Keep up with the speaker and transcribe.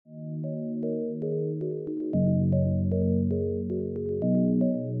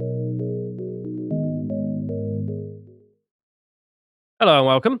Hello and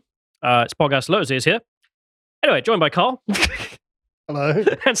welcome. It's podcast Lotus is here. Anyway, joined by Carl Hello.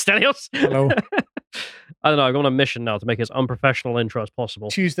 and Stelios. Hello. I don't know, I've got on a mission now to make it as unprofessional intro as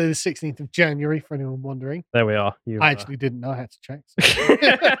possible. Tuesday, the 16th of January, for anyone wondering. There we are. I actually didn't know. I had to check.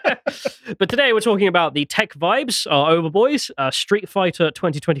 So. But today we're talking about the tech vibes, over boys, Street Fighter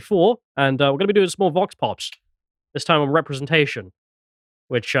 2024, and we're going to be doing some more Voxpops. This time on representation,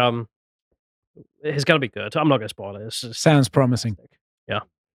 which is going to be good. I'm not going to spoil it. Sounds promising. Yeah.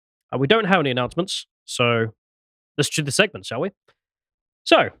 We don't have any announcements, so let's do the segment, shall we?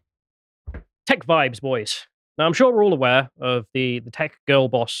 So, tech vibes, boys. Now, I'm sure we're all aware of the tech girl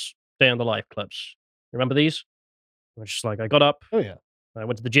boss day in the life clips. Remember these? Which is like, I got up, Oh, yeah. I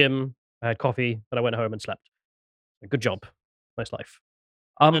went to the gym, I had coffee, then I went home and slept. Good job. Nice life.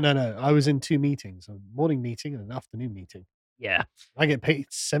 No. I was in two meetings, a morning meeting and an afternoon meeting. Yeah. I get paid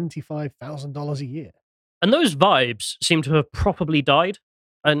 $75,000 a year. And those vibes seem to have probably died.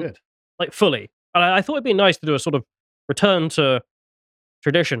 And Good. like fully. And I thought it'd be nice to do a sort of return to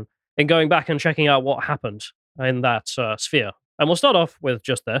tradition in going back and checking out what happened in that sphere. And we'll start off with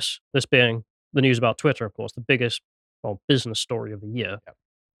just this being the news about Twitter, of course, the biggest business story of the year. Yep.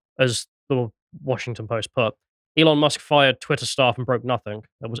 As the Washington Post put, Elon Musk fired Twitter staff and broke nothing.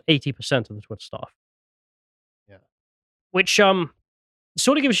 That was 80% of the Twitter staff. Yeah. Which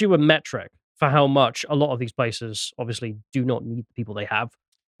sort of gives you a metric for how much a lot of these places obviously do not need the people they have.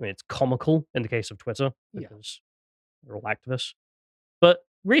 I mean, it's comical in the case of Twitter because they're all activists. But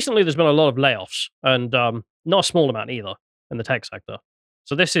recently there's been a lot of layoffs, and not a small amount either in the tech sector.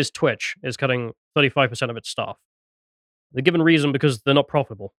 So this is Twitch is cutting 35% of its staff. The given reason because they're not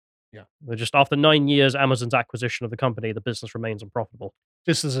profitable. Yeah. They're just after 9 years, Amazon's acquisition of the company, the business remains unprofitable.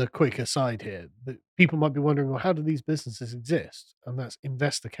 Just as a quick aside here, people might be wondering, well, how do these businesses exist? And that's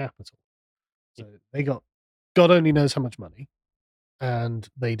investor capital. So they got, God only knows how much money. And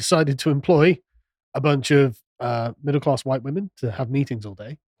they decided to employ a bunch of middle-class white women to have meetings all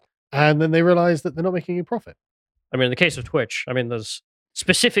day. And then they realized that they're not making any profit. I mean, in the case of Twitch, I mean, there's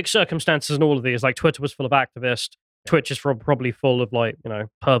specific circumstances in all of these. Like, Twitter was full of activists. Twitch is probably full of, like,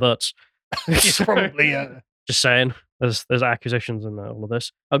 perverts. It's probably... Just saying. There's accusations in all of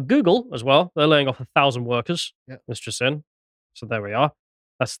this. Google, as well, they're laying off 1,000 workers. Yeah. It's just in. So there we are.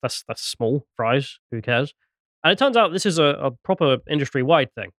 That's small fries. Who cares? And it turns out this is a proper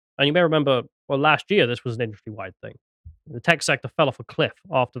industry-wide thing. And you may remember, well, last year this was an industry-wide thing. The tech sector fell off a cliff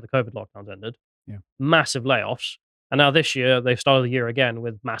after the COVID lockdowns ended. Yeah. Massive layoffs. And now this year, they've started the year again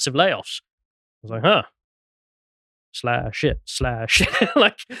with massive layoffs. I was like, huh. Slash it.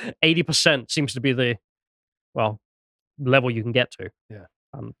 Like, 80% seems to be the, level you can get to. Yeah.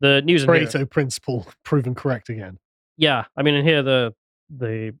 The news in here, Pareto principle proven correct again. yeah, I mean, in here,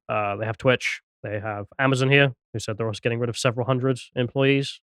 they have Twitch. They have Amazon here, who said they're also getting rid of several hundred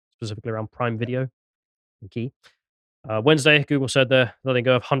employees, specifically around Prime Video. Key. Wednesday, Google said they're letting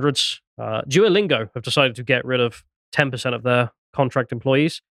go of hundreds. Duolingo have decided to get rid of 10% of their contract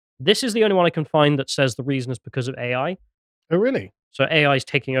employees. This is the only one I can find that says the reason is because of AI. Oh, really? So AI is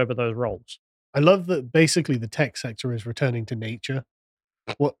taking over those roles. I love that basically the tech sector is returning to nature.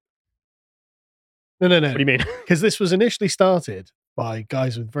 What? No. What do you mean? Because this was initially started by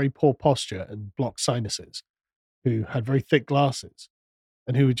guys with very poor posture and blocked sinuses who had very thick glasses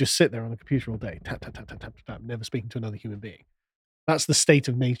and who would just sit there on a computer all day, tap, tap, tap, tap, tap, tap, never speaking to another human being. That's the state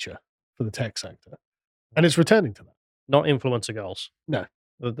of nature for the tech sector. And it's returning to that. Not influencer girls. No.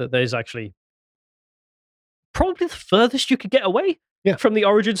 There's actually probably the furthest you could get away from the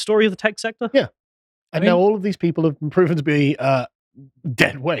origin story of the tech sector. Yeah. And now all of these people have been proven to be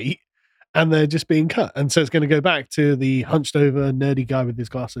dead weight, and they're just being cut. And so it's going to go back to the hunched over, nerdy guy with his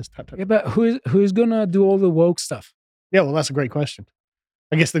glasses. Tap, tap. Yeah, but who's gonna do all the woke stuff? Yeah, well, that's a great question.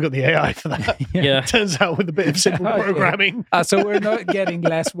 I guess they've got the AI for that. Yeah. Turns out with a bit of simple Okay. programming. So we're not getting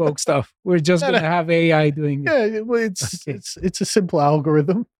less woke stuff. We're just No, gonna have AI doing it. Yeah, well, it's Okay. it's a simple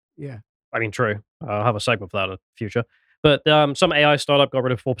algorithm. Yeah. I mean, true. I'll have a segment for that in the future. But some AI startup got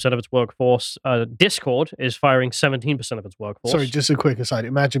rid of 4% of its workforce. Discord is firing 17% of its workforce. Sorry, just a quick aside.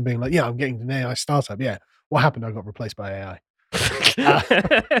 Imagine being like, yeah, I'm getting an AI startup. Yeah. What happened? I got replaced by AI.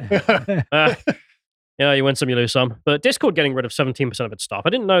 Yeah, you win some, you lose some. But Discord getting rid of 17% of its staff. I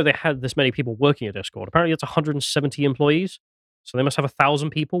didn't know they had this many people working at Discord. Apparently, it's 170 employees. So they must have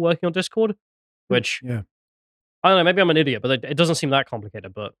 1,000 people working on Discord, which, Yeah. I don't know, maybe I'm an idiot, but it doesn't seem that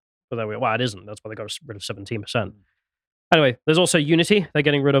complicated. But there we are. Well, it isn't. That's why they got rid of 17%. Anyway, there's also Unity. They're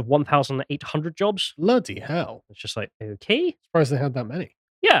getting rid of 1,800 jobs. Bloody hell. It's just like, okay. Surprised they had that many.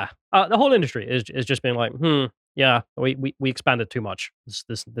 Yeah. The whole industry is just being like, yeah, we expanded too much. This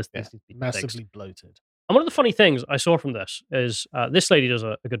needs to be Massively fixed. bloated. And one of the funny things I saw from this is this lady does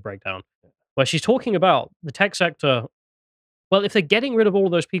a good breakdown where she's talking about the tech sector. Well, if they're getting rid of all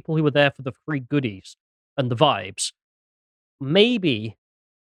those people who were there for the free goodies and the vibes, maybe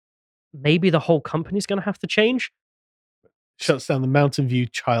the whole company's going to have to change. Shuts down the Mountain View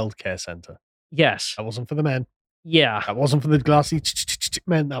Childcare Center. Yes. That wasn't for the men. Yeah. That wasn't for the glassy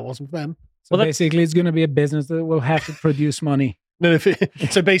men. That wasn't for them. So basically, it's going to be a business that will have to produce money. No,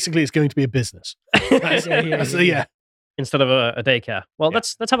 so basically, it's going to be a business. Yeah. Instead of a daycare. Well,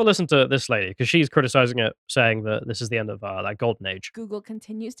 let's have a listen to this lady because she's criticizing it, saying that this is the end of that golden age. Google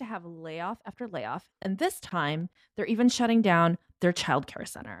continues to have layoff after layoff, and this time they're even shutting down their childcare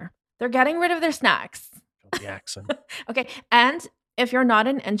center. They're getting rid of their snacks. The accent. Okay, and if you're not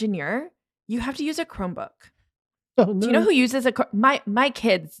an engineer, you have to use a Chromebook. Oh, no. Do you know who uses my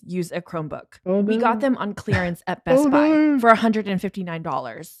kids use a Chromebook? Oh, We got no. them on clearance at Best Buy for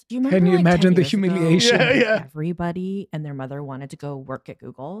 $159. Do you remember? Can you like, 10 imagine the years ago, humiliation? Yeah. Everybody and their mother wanted to go work at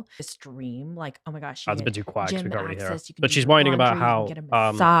Google. This dream, like, oh my gosh, That's a bit too quiet. We gym can't really hear her. access, you can But do she's your whining about laundry, how you can get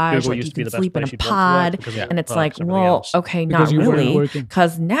a massage, Google like, used you to be can the best sleep in place a you'd want to work pod, because of and it's perks like, and everything well, else. okay, Because not you weren't really, working.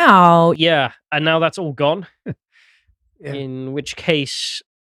 because now Yeah, and now that's all gone. Yeah. In which case,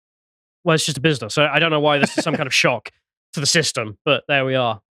 well, it's just a business. So I don't know why this is some kind of shock to the system, but there we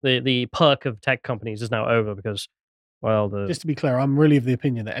are. The perk of tech companies is now over because, well, Just to be clear, I'm really of the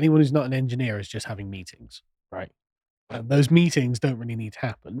opinion that anyone who's not an engineer is just having meetings, right? And those meetings don't really need to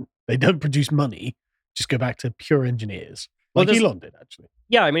happen. They don't produce money. Just go back to pure engineers, Well, like there's- Elon did, actually.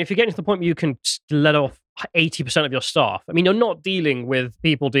 yeah, I mean, if you're getting to the point where you can let off 80% of your staff, I mean, you're not dealing with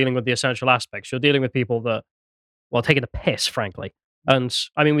people dealing with the essential aspects. You're dealing with people that, well, taking the piss, frankly. And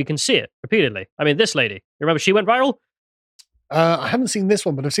I mean, we can see it repeatedly. I mean, this lady, you remember she went viral? I haven't seen this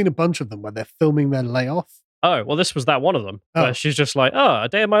one, but I've seen a bunch of them where they're filming their layoff. Oh, well, this was that one of them. Oh. Where she's just like, a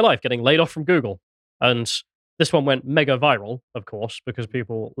day of my life getting laid off from Google. And this one went mega viral, of course, because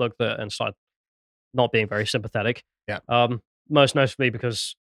people looked at it and started not being very sympathetic. Yeah. Most notably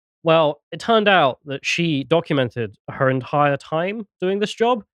because, well, it turned out that she documented her entire time doing this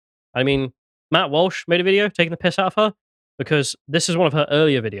job. I mean, Matt Walsh made a video taking the piss out of her because this is one of her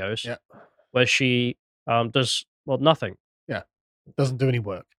earlier videos Yeah. where she does, well, nothing. Doesn't do any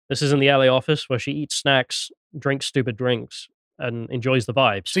work. This is in the LA office where she eats snacks, drinks stupid drinks, and enjoys the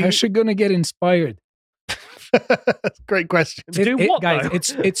vibes. So How's she gonna get inspired? Great question. To do what, guys?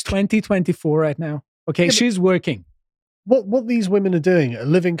 though? It's 2024 right now. Okay, Yeah, but- she's working. What these women are doing are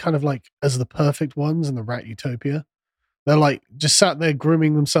living kind of like as the perfect ones in the rat utopia. They're like just sat there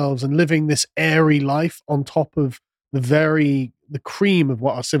grooming themselves and living this airy life on top of the cream of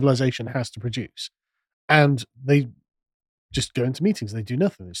what our civilization has to produce. And they just go into meetings. They do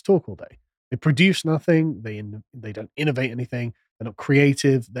nothing. They just talk all day. They produce nothing. They don't innovate anything. They're not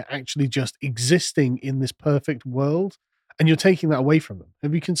creative. They're actually just existing in this perfect world. And you're taking that away from them.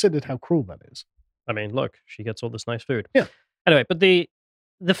 Have you considered how cruel that is? I mean, look, she gets all this nice food. Yeah. Anyway, but the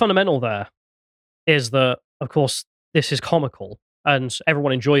fundamental there is that, of course, this is comical, and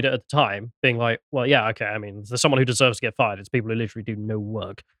everyone enjoyed it at the time, being like, well, yeah, okay, I mean, there's someone who deserves to get fired. It's people who literally do no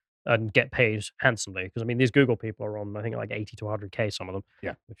work and get paid handsomely. Because, I mean, these Google people are on, I think, like 80 to 100K, some of them.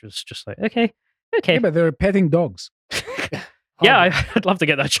 Yeah. Which was just like, okay. Yeah, but they're petting dogs. Yeah, I'd love to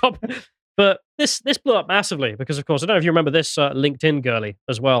get that job. But this blew up massively because, of course, I don't know if you remember this LinkedIn girly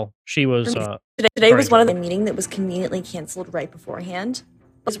as well. She was... Today was Very one of good. the meeting that was conveniently canceled right beforehand.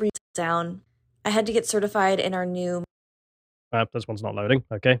 I was down. I had to get certified in our new. this one's not loading.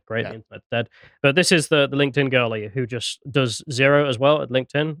 Okay, great. Yeah. The internet's dead. But this is the LinkedIn girlie who just does zero as well at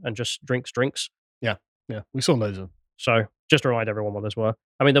LinkedIn and just drinks. Yeah, we saw loads of them. So just to remind everyone what this were.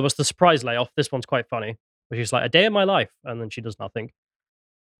 I mean, there was the surprise layoff. This one's quite funny. Where she's like, a day of my life. And then she does nothing.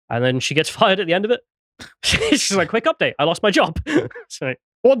 And then she gets fired at the end of it. She's like, quick update. I lost my job. So,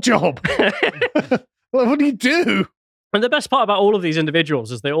 What job? What do you do? and the best part about all of these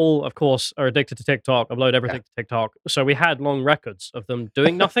individuals is they all, of course, are addicted to TikTok, upload everything to TikTok. So we had long records of them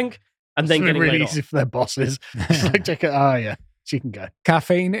doing nothing and then It's getting really laid off. easy for their bosses. Just like check it. Ah, yeah, she can go.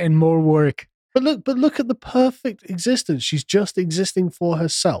 Caffeine and more work. But look at the perfect existence. She's just existing for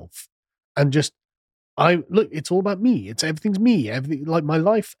herself, and just it's all about me. It's everything's me. Everything like my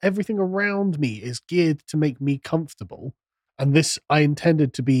life, everything around me is geared to make me comfortable. And this I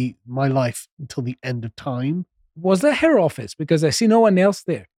intended to be my life until the end of time. Was that her office? Because I see no one else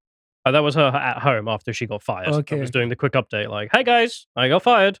there. That was her at home after she got fired. Okay, I was okay. doing the quick update, like, hey guys, I got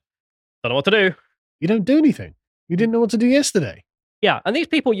fired. Don't know what to do. You don't do anything. You didn't know what to do yesterday. Yeah, and these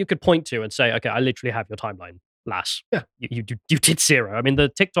people you could point to and say, okay, I literally have your timeline, lass. Yeah. You did zero. I mean, the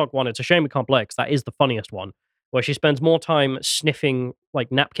TikTok one, it's a shame we can't play because that is the funniest one. where she spends more time sniffing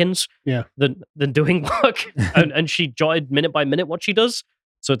like napkins Yeah. than doing work. and she jotted minute by minute what she does.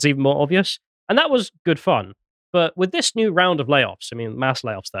 So it's even more obvious. And that was good fun. But with this new round of layoffs, I mean, mass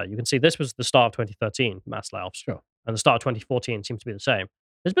layoffs there, you can see this was the start of 2013, mass layoffs. Sure. And the start of 2014 seems to be the same.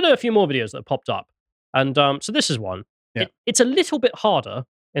 There's been a few more videos that have popped up. And so this is one. Yeah. It's a little bit harder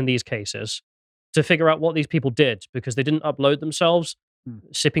in these cases to figure out what these people did because they didn't upload themselves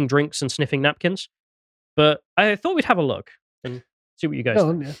sipping drinks and sniffing napkins. But I thought we'd have a look and see what you guys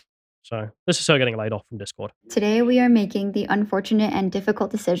think. Yeah. So this is her getting laid off from Discord. Today, we are making the unfortunate and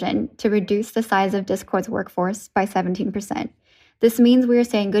difficult decision to reduce the size of Discord's workforce by 17%. This means we are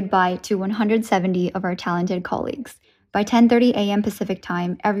saying goodbye to 170 of our talented colleagues. By 10:30 a.m. Pacific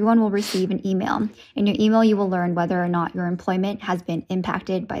time, everyone will receive an email. In your email, you will learn whether or not your employment has been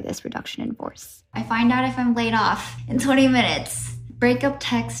impacted by this reduction in force. I find out if I'm laid off in 20 minutes. Breakup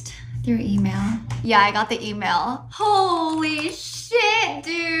text through email. Yeah, I got the email. Holy shit,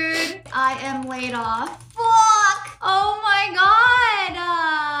 dude. I am laid off. Fuck. Oh my god.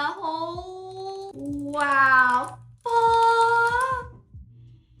 Oh, wow. Fuck.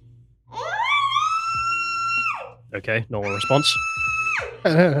 Okay, normal response.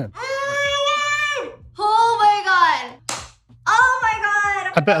 Oh my god. Oh my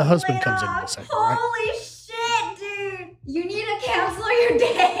god. I bet her I'm husband laid comes in off. a second, right? Holy shit, dude. You need to cancel your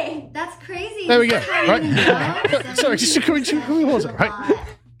day. That's crazy. There we go. This is how Right. you're gonna go. Sorry, just can we pause it, right?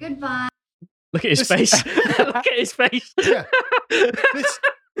 Goodbye. Look at his face. Look at his face. Yeah.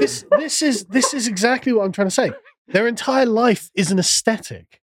 This is exactly what I'm trying to say. Their entire life is an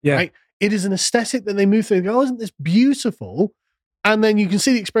aesthetic. Yeah. Right? It is an aesthetic that they move through and go, oh, isn't this beautiful? And then you can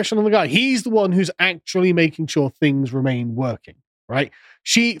see the expression on the guy. He's the one who's actually making sure things remain working, right?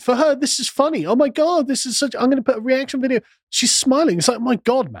 For her, this is funny. Oh my God, this is I'm going to put a reaction video. She's smiling. It's like, oh my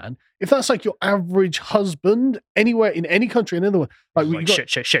God, man. If that's like your average husband anywhere in any country, in other words, like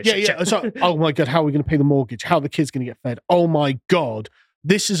Shit. yeah. It's like, oh my God, how are we going to pay the mortgage? How are the kids going to get fed? Oh my God,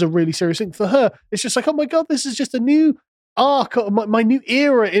 this is a really serious thing. For her, it's just like, oh my God, this is just a new arc, my new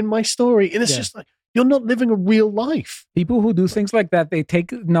era in my story. And it's just like, you're not living a real life. People who do things like that, they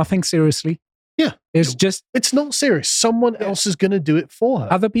take nothing seriously. Yeah. It's not serious. Someone else is going to do it for her.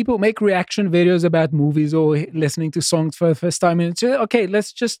 Other people make reaction videos about movies or listening to songs for the first time. And it's okay,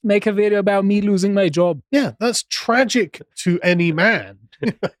 let's just make a video about me losing my job. Yeah, that's tragic to any man.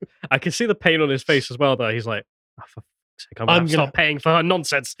 I can see the pain on his face as well, though. He's like, oh, for fuck's sake, I'm going to stop paying for her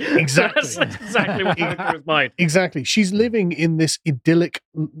nonsense. Exactly. That's exactly what went through his mind. Exactly. She's living in this idyllic,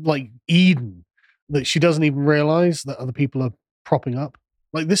 like, Eden that she doesn't even realize that other people are propping up.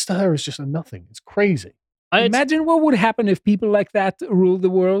 Like, this to her is just a nothing. It's crazy. Imagine what would happen if people like that ruled the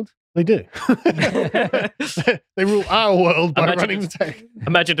world. They do. They rule our world by running the tech.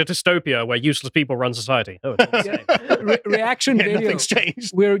 Imagine a dystopia where useless people run society. Oh, it's all the same. Reaction video. Nothing's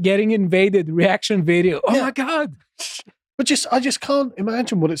changed. We're getting invaded. Reaction video. Oh my God. But I just can't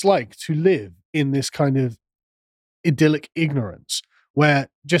imagine what it's like to live in this kind of idyllic ignorance where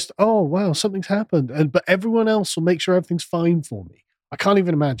just, oh, wow, something's happened. But everyone else will make sure everything's fine for me. I can't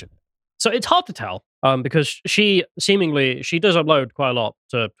even imagine it. So it's hard to tell because she does upload quite a lot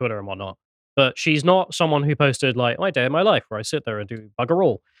to Twitter and whatnot, but she's not someone who posted like my day of my life where I sit there and do bugger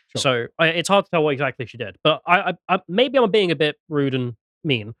all. Sure. So it's hard to tell what exactly she did. But I maybe I'm being a bit rude and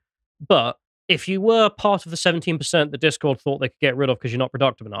mean, but if you were part of the 17% that Discord thought they could get rid of because you're not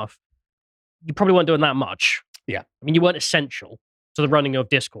productive enough, you probably weren't doing that much. Yeah. I mean, you weren't essential to the running of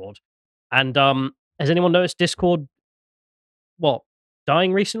Discord. And has anyone noticed Discord,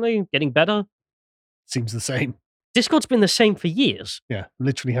 dying recently? Getting better? Seems the same. Discord's been the same for years. Yeah,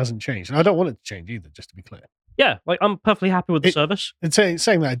 literally hasn't changed. And I don't want it to change either, just to be clear. Yeah, like I'm perfectly happy with the service. It's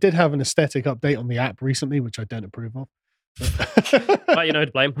saying that I did have an aesthetic update on the app recently, which I don't approve of. Well, you know who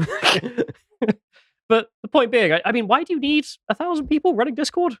to blame. But the point being, I mean, why do you need 1,000 people running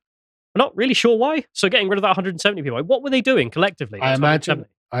Discord? I'm not really sure why. So getting rid of that 170 people, what were they doing collectively? I imagine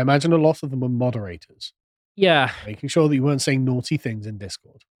a lot of them were moderators. Yeah. Making sure that you weren't saying naughty things in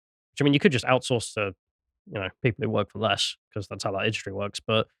Discord. Which, I mean, you could just outsource to, people who work for less, because that's how that industry works.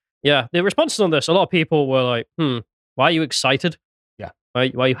 But yeah, the responses on this, a lot of people were like, why are you excited? Yeah. Why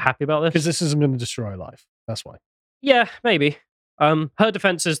are you happy about this? Because this isn't going to destroy life. That's why. Yeah, maybe. Her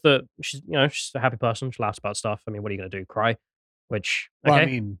defense is that she's a happy person. She laughs about stuff. I mean, what are you going to do? Cry? Which, okay. Well, I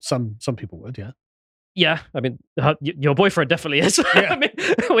mean, some people would, yeah. Yeah, I mean, your boyfriend definitely is. Yeah. I mean,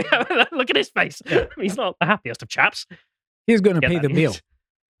 look at his face. Yeah. He's not the happiest of chaps. He's going to pay the bill.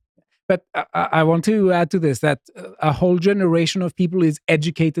 But I want to add to this that a whole generation of people is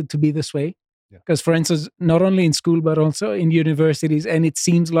educated to be this way. Because, for instance, not only in school, but also in universities, and it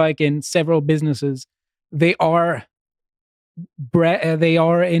seems like in several businesses, they are they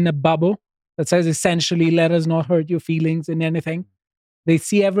are in a bubble that says essentially, let us not hurt your feelings in anything. They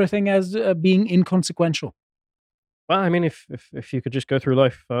see everything as being inconsequential. Well, I mean, if you could just go through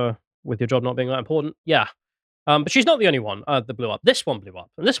life with your job not being that important, yeah. But she's not the only one that blew up. This one blew up.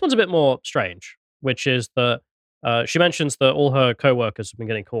 And this one's a bit more strange, which is that she mentions that all her co-workers have been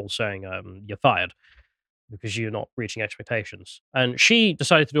getting calls saying, you're fired because you're not reaching expectations. And she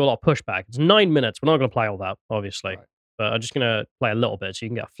decided to do a lot of pushback. It's 9 minutes. We're not going to play all that, obviously. Right. But I'm just going to play a little bit so you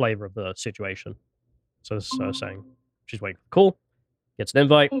can get a flavor of the situation. So this is her saying she's waiting for the call, gets an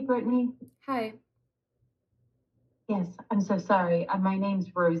invite. Hey, Brittany. Hi. Yes, I'm so sorry. My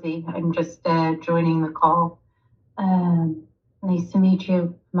name's Rosie. I'm just joining the call. Nice to meet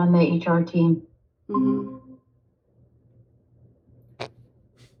you. I'm on the HR team. Mm-hmm.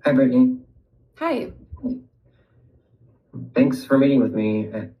 Hi, Brittany. Hi. Thanks for meeting with me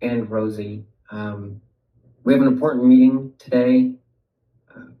and Rosie. We have an important meeting today.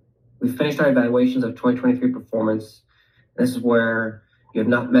 We've finished our evaluations of 2023 performance. This is where you have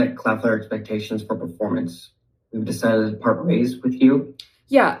not met Cloudflare expectations for performance. We've decided to part ways with you.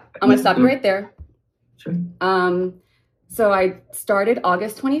 Yeah, I'm gonna stop you right there. Sure. So I started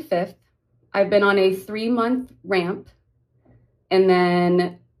August 25th. I've been on a 3-month ramp, and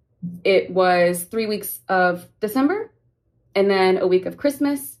then it was 3 weeks of December, and then a week of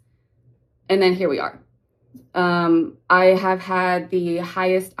Christmas, and then here we are. I have had the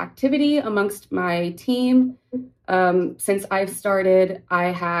highest activity amongst my team. Since I've started, I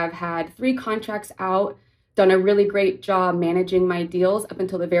have had 3 contracts out, done a really great job managing my deals up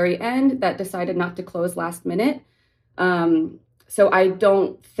until the very end that decided not to close last minute. So I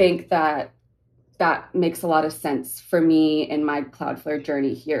don't think that makes a lot of sense for me in my Cloudflare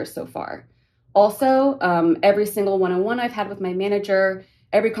journey here so far. Also, every single one-on-one I've had with my manager,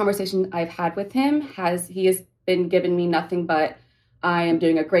 every conversation I've had with him, he has been giving me nothing but, I am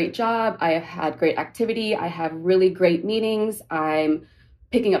doing a great job. I have had great activity. I have really great meetings. I'm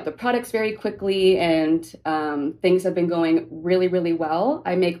picking up the products very quickly, and things have been going really, really well.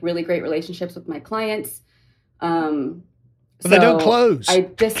 I make really great relationships with my clients. But they don't close. I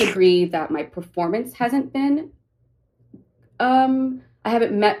disagree that my performance hasn't been, I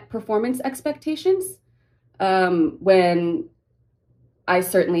haven't met performance expectations when I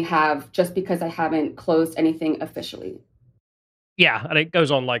certainly have, just because I haven't closed anything officially. Yeah, and it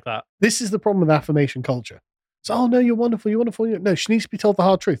goes on like that. This is the problem with affirmation culture. So, oh no, you're wonderful, you're wonderful. No, she needs to be told the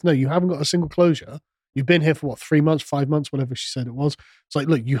hard truth. No, you haven't got a single closure. You've been here for what, 3 months, 5 months, whatever she said it was. It's like,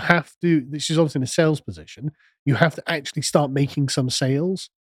 look, you have to, she's obviously in a sales position. You have to actually start making some sales.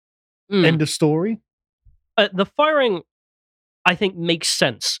 End of story. The firing, I think, makes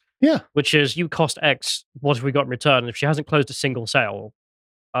sense. Yeah. Which is, you cost X, what have we got in return? And if she hasn't closed a single sale,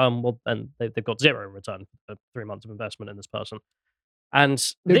 well, then they've got 0 in return for 3 months of investment in this person. And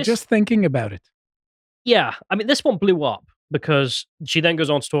They're just thinking about it. Yeah, I mean, this one blew up because she then goes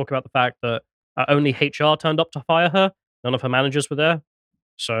on to talk about the fact that only HR turned up to fire her. None of her managers were there.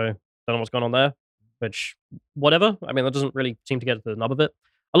 So, don't know what's going on there. Which, whatever. I mean, that doesn't really seem to get to the nub of it.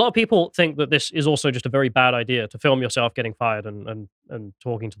 A lot of people think that this is also just a very bad idea to film yourself getting fired and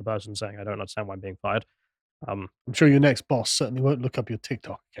talking to the person saying, I don't understand why I'm being fired. I'm sure your next boss certainly won't look up your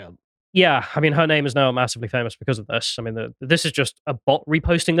TikTok account. Yeah, I mean, her name is now massively famous because of this. I mean, this is just a bot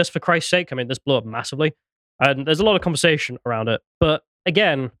reposting this, for Christ's sake. I mean, this blew up massively. And there's a lot of conversation around it. But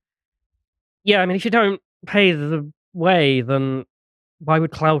again, yeah, I mean, if you don't pay the way, then why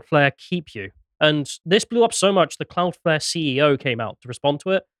would Cloudflare keep you? And this blew up so much, the Cloudflare CEO came out to respond to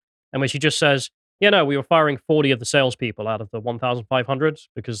it. And when she just says, yeah, no, we were firing 40 of the salespeople out of the 1,500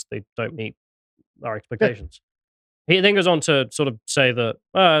 because they don't meet our expectations. He then goes on to sort of say that,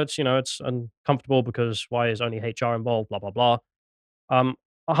 it's uncomfortable because why is only HR involved, blah, blah, blah.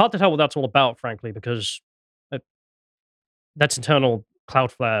 Hard to tell what that's all about, frankly, because that's internal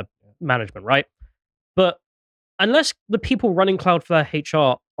Cloudflare management, right? But unless the people running Cloudflare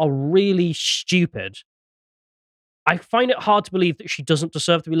HR are really stupid, I find it hard to believe that she doesn't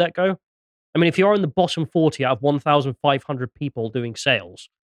deserve to be let go. I mean, if you're in the bottom 40 out of 1,500 people doing sales,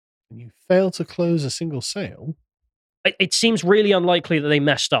 and you fail to close a single sale, it seems really unlikely that they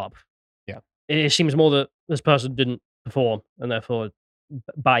messed up. Yeah. It seems more that this person didn't perform, and therefore,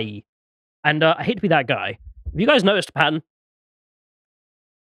 bye. And I hate to be that guy. Have you guys noticed a pattern?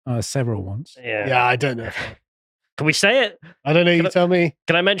 Several ones. Yeah, I don't know. Can we say it? I don't know. You tell me.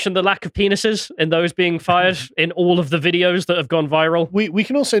 Can I mention the lack of penises in those being fired in all of the videos that have gone viral? We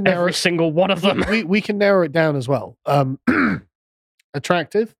can also narrow every single one of them. We can narrow it down as well.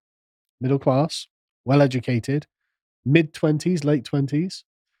 Attractive, middle class, well educated, mid-20s, late 20s,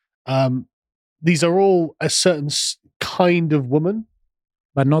 these are all a certain kind of woman,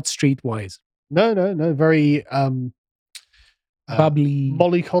 but not streetwise. No, very bubbly,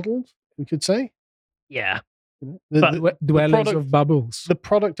 mollycoddled, we could say. Yeah. Dwellers of bubbles. The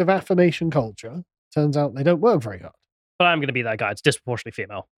product of affirmation culture. Turns out they don't work very hard. But I'm going to be that guy. It's disproportionately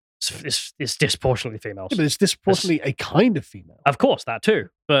female. It's disproportionately females. Yeah, but it's disproportionately a kind of female. Of course, that too.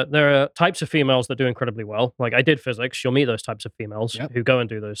 But there are types of females that do incredibly well. Like I did physics. You'll meet those types of females who go and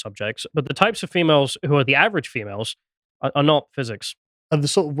do those subjects. But the types of females who are the average females are not physics. Are the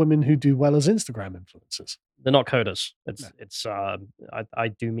sort of women who do well as Instagram influencers. They're not coders. I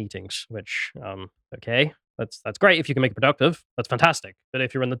do meetings, which okay. That's great if you can make it productive. That's fantastic. But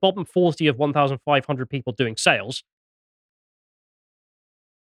if you're in the bottom 40 of 1,500 people doing sales,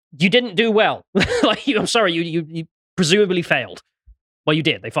 you didn't do well. I'm sorry, you presumably failed. Well, you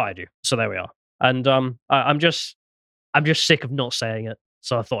did. They fired you. So there we are. And I'm just sick of not saying it.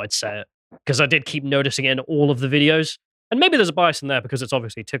 So I thought I'd say it because I did keep noticing it in all of the videos. And maybe there's a bias in there because it's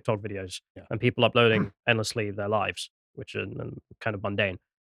obviously TikTok videos and people uploading endlessly their lives, which are kind of mundane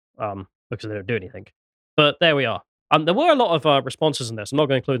because they don't do anything. But there we are. There were a lot of responses in this. I'm not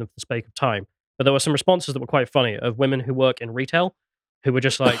going to include them for the sake of time, but there were some responses that were quite funny of women who work in retail who were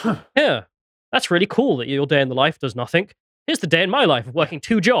just like, yeah, that's really cool that your day in the life does nothing. Here's the day in my life of working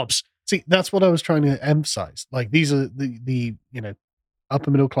 2 jobs. See, that's what I was trying to emphasize. Like these are the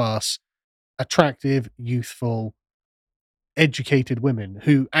upper middle class, attractive, youthful, educated women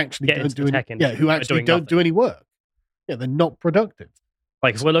who actually don't do any work. Yeah, they're not productive.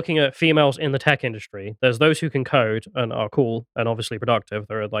 Like if we're looking at females in the tech industry, there's those who can code and are cool and obviously productive.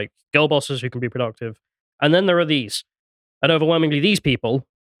 There are like girl bosses who can be productive. And then there are these. And overwhelmingly, these people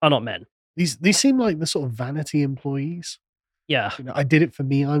are not men. These seem like the sort of vanity employees. Yeah. I did it for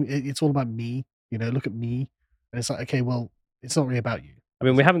me. It's all about me. Look at me. And it's like, okay, well, it's not really about you. I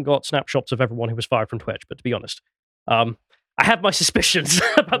mean, we haven't got snapshots of everyone who was fired from Twitch, but to be honest, I have my suspicions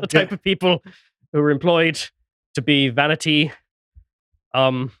about the type of people who are employed to be vanity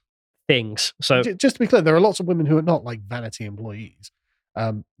things. So just to be clear, there are lots of women who are not like vanity employees.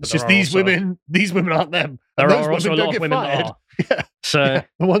 It's just these women aren't them. There are also a lot of women that are. Yeah. So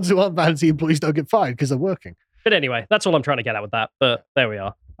the ones who aren't vanity employees don't get fired because they're working. But anyway, that's all I'm trying to get at with that. But there we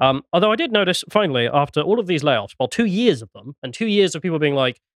are. Although I did notice, finally, after all of these layoffs, 2 years of them, and 2 years of people being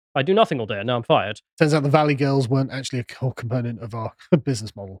like, I do nothing all day and now I'm fired. Turns out the Valley Girls weren't actually a core component of our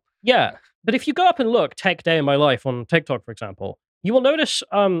business model. Yeah. But if you go up and look, Tech Day in My Life on TikTok, for example, you will notice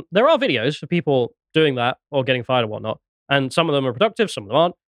there are videos for people doing that or getting fired or whatnot. And some of them are productive, some of them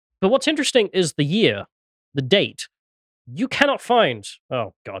aren't. But what's interesting is the year, the date. You cannot find,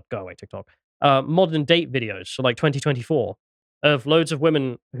 oh God, go away, TikTok, modern date videos, so like 2024, of loads of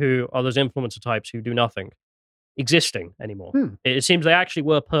women who are those influencer types who do nothing existing anymore. It seems they actually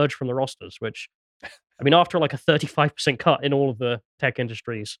were purged from the rosters, which, I mean, after like a 35% cut in all of the tech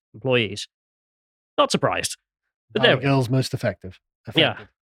industry's employees, not surprised. But there girls most effective. Yeah.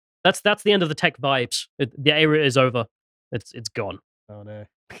 That's the end of the tech vibes. The era is over. It's gone. Oh no.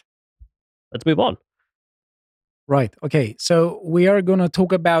 Let's move on. Right. Okay. So we are going to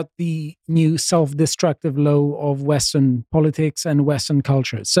talk about the new self-destructive law of Western politics and Western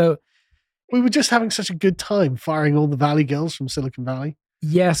culture. So we were just having such a good time firing all the Valley Girls from Silicon Valley.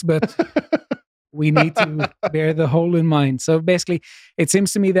 Yes, but we need to bear the whole in mind. So basically, it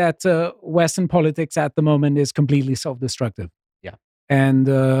seems to me that Western politics at the moment is completely self-destructive. Yeah. And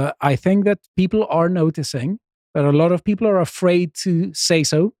I think that people are noticing, but a lot of people are afraid to say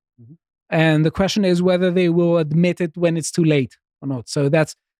so. And the question is whether they will admit it when it's too late or not. So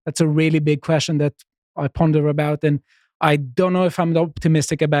that's a really big question that I ponder about. And I don't know if I'm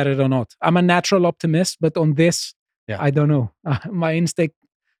optimistic about it or not. I'm a natural optimist, but on this, I don't know. My instinct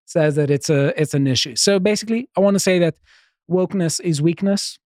says that it's an issue. So basically, I want to say that wokeness is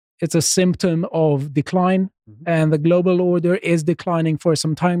weakness. It's a symptom of decline, and the global order is declining for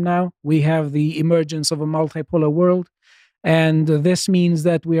some time now. We have the emergence of a multipolar world. And this means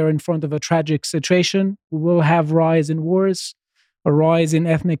that we are in front of a tragic situation. We will have rise in wars, a rise in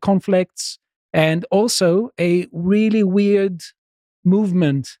ethnic conflicts, and also a really weird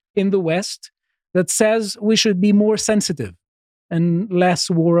movement in the West that says we should be more sensitive and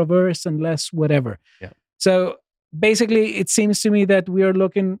less war averse and less whatever. Yeah. So basically, it seems to me that we are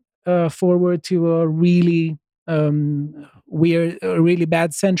looking forward to a really weird, a really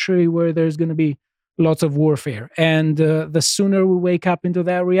bad century where there's going to be lots of warfare. And the sooner we wake up into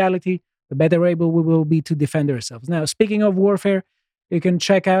that reality, the better able we will be to defend ourselves. Now, speaking of warfare, you can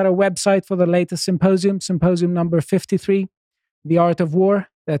check out our website for the latest symposium number 53, The Art of War,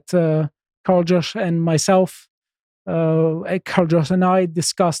 that Carl, Josh, and myself Carlos and I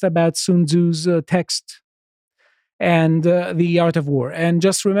discussed about Sun Tzu's text and The Art of War. And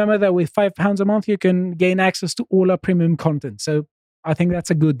just remember that with £5 a month, you can gain access to all our premium content. So I think that's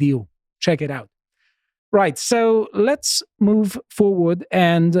a good deal. Check it out. Right. So let's move forward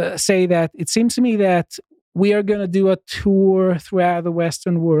and say that it seems to me that we are going to do a tour throughout the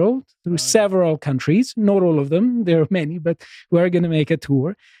Western world, through several countries, not all of them. There are many, but we're going to make a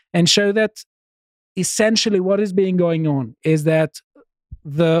tour and show that essentially what is being going on is that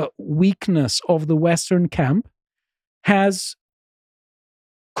the weakness of the Western camp has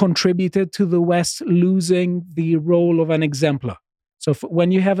contributed to the West losing the role of an exemplar. So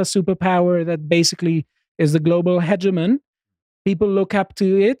when you have a superpower that basically is the global hegemon, people look up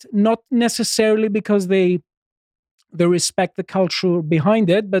to it, not necessarily because they respect the culture behind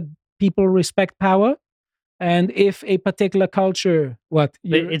it, but people respect power. And if a particular culture,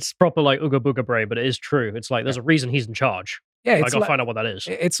 it's proper like Ooga Booga Bray, but it is true. It's like there's a reason he's in charge. Yeah, I gotta find out what that is.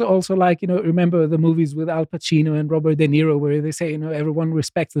 It's also like, remember the movies with Al Pacino and Robert De Niro where they say, everyone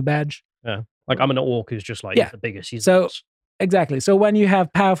respects the badge. Yeah, like I'm an orc who's just like the biggest. Exactly. So when you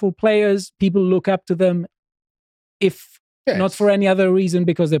have powerful players, people look up to them, if not for any other reason,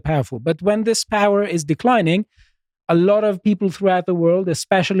 because they're powerful. But when this power is declining, a lot of people throughout the world,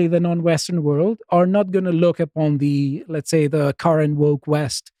 especially the non-Western world, are not going to look upon let's say, the current woke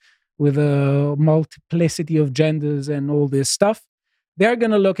West with a multiplicity of genders and all this stuff. They're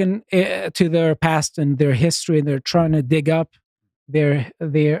going to look to their past and their history, and they're trying to dig up their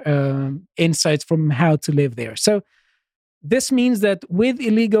insights from how to live there. So this means that with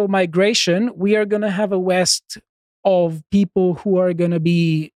illegal migration, we are going to have a West of people who are going to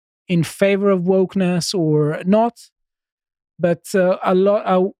be in favor of wokeness or not, but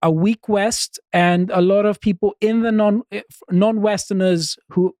a weak West and a lot of people in the non-Westerners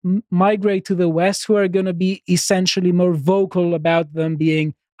who migrate to the West who are going to be essentially more vocal about them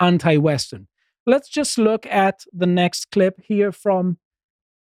being anti-Western. Let's just look at the next clip here from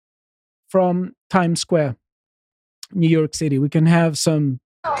Times Square, New York City. We can have some.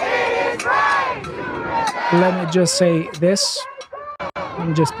 Let me just say this. Let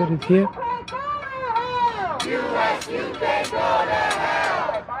me just put it here. US, UK, go to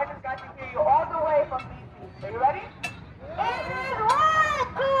hell! Biden's got to hear you all the way from DC. Are you ready? It is right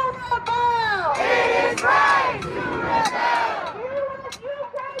to rebel! It is right to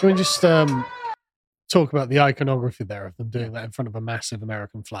rebel! Can we just talk about the iconography there of them doing that in front of a massive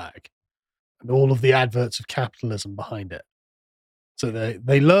American flag and all of the adverts of capitalism behind it? So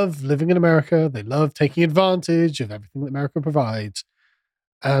they love living in America. They love taking advantage of everything that America provides.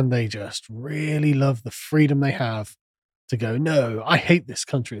 And they just really love the freedom they have to go, no, I hate this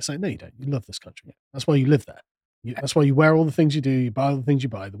country. It's like, no, you don't. You love this country. That's why you live there. That's why you wear all the things you do. You buy all the things you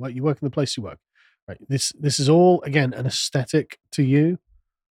buy. You work in the place you work. Right. This is all, again, an aesthetic to you.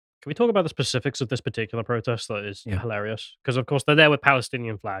 Can we talk about the specifics of this particular protest that is hilarious? Because, of course, they're there with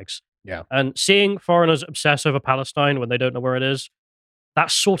Palestinian flags. Yeah. And seeing foreigners obsess over Palestine when they don't know where it is,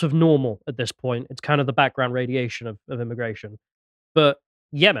 that's sort of normal at this point. It's kind of the background radiation of immigration. But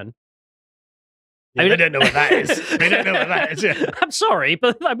Yemen. Yeah, they don't know what that is. They don't know what that is. Yeah. I'm sorry,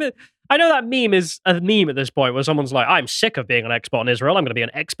 but I know that meme is a meme at this point where someone's like, I'm sick of being an expert on Israel. I'm going to be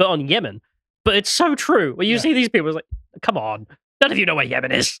an expert on Yemen. But it's so true. When you see these people, it's like, come on. None of you know where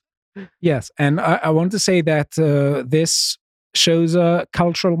Yemen is. Yes. And I want to say that this shows a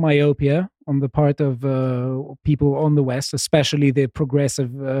cultural myopia on the part of people on the West, especially the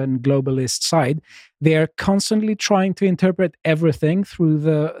progressive and globalist side. They are constantly trying to interpret everything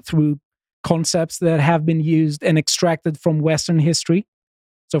through concepts that have been used and extracted from Western history.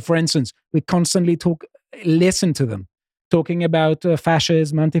 So, for instance, we constantly listen to them talking about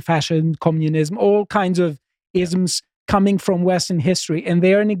fascism, anti-fascism, communism, all kinds of isms coming from Western history, and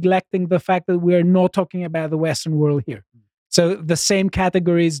they are neglecting the fact that we are not talking about the Western world here. So the same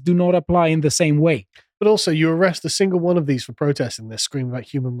categories do not apply in the same way. But also, you arrest a single one of these for protesting, they're screaming about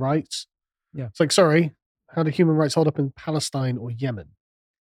human rights. Yeah. It's like, sorry, how do human rights hold up in Palestine or Yemen?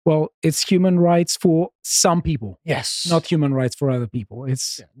 Well, it's human rights for some people. Yes. Not human rights for other people.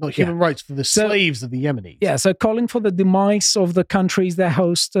 It's not human rights for the slaves of the Yemenis. Yeah, so calling for the demise of the countries that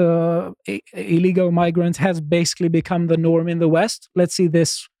host illegal migrants has basically become the norm in the West. Let's see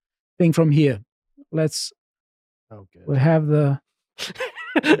this thing from here. Oh, good. We'll have the...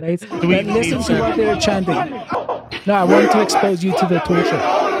 listen to what they're chanting. No, I want to expose you to the torture.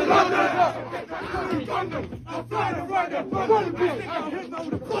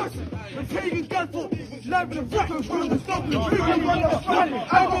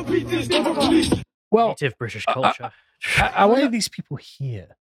 Well, native British culture. Why are these people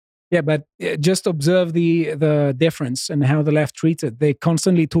here? Yeah, but just observe the difference and how the left treats it. They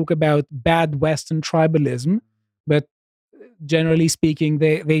constantly talk about bad Western tribalism, but generally speaking,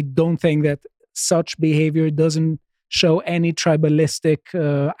 they don't think that such behavior doesn't show any tribalistic,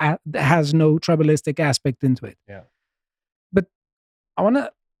 has no tribalistic aspect into it. Yeah. But I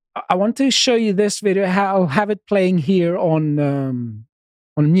want to show you this video. I'll have it playing here on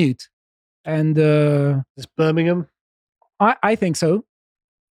mute, and Is Birmingham? I think so.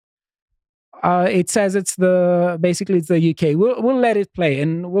 It says basically it's the UK. We'll let it play,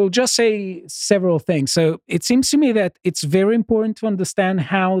 and we'll just say several things. So it seems to me that it's very important to understand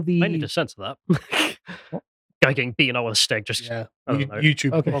how I need to censor that. Guy getting beaten up with a stick. Just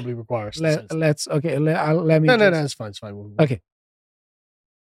YouTube Okay. probably requires. Let me. No, it's fine. It's fine. Okay.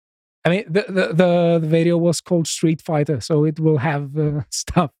 I mean, the video was called Street Fighter, so it will have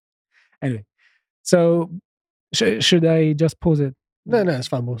stuff. Anyway, so should I just pause it? No, it's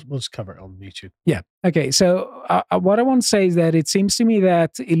fine. We'll just cover it on YouTube. Yeah. Okay. So what I want to say is that it seems to me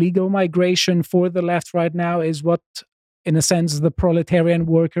that illegal migration for the left right now is what, in a sense, the proletarian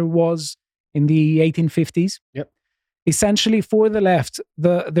worker was in the 1850s. Yep. Essentially, for the left,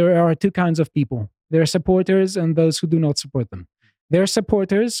 there are two kinds of people. There are supporters and those who do not support them. Their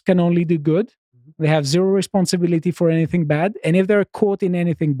supporters can only do good. They have zero responsibility for anything bad. And if they're caught in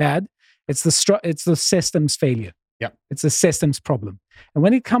anything bad, it's the system's failure. Yeah, it's the system's problem. And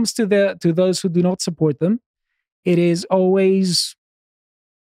when it comes to those who do not support them, it is always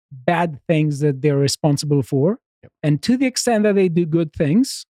bad things that they're responsible for. Yep. And to the extent that they do good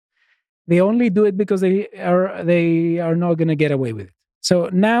things, they only do it because they are not going to get away with it. So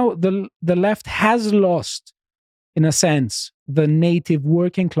now the left has lost, in a sense, the native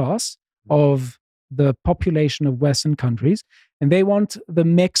working class of the population of Western countries, and they want the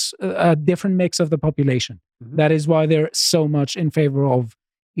mix, a different mix of the population. Mm-hmm. That is why they're so much in favor of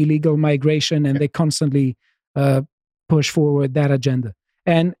illegal migration, and they constantly push forward that agenda.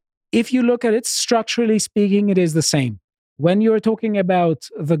 And if you look at it, structurally speaking, it is the same. When you're talking about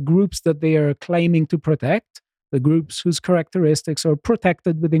the groups that they are claiming to protect, the groups whose characteristics are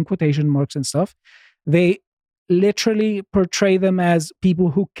protected within quotation marks and stuff, they literally portray them as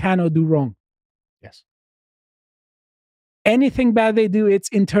people who cannot do wrong. Yes. Anything bad they do, it's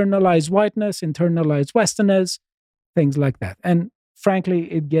internalized whiteness, internalized Westerners, things like that. And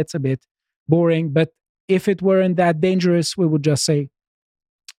frankly, it gets a bit boring. But if it weren't that dangerous, we would just say,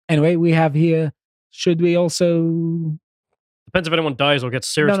 anyway, we have here, should we also... Depends if anyone dies or gets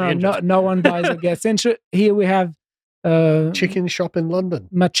seriously injured. No one dies or gets injured. Here we have... chicken shop in London.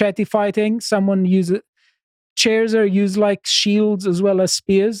 Machete fighting. Someone uses... Chairs are used like shields as well as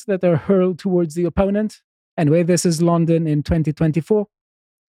spears that are hurled towards the opponent. Anyway, this is London in 2024.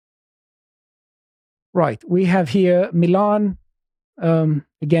 Right. We have here Milan.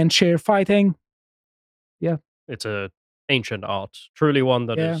 Again, chair fighting. Yeah. It's a ancient art. Truly one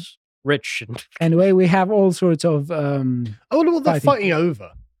that is rich. Anyway, we have all sorts of... I wonder what they're fighting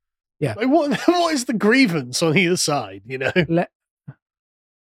over. Yeah. Like, what is the grievance on either side, you know?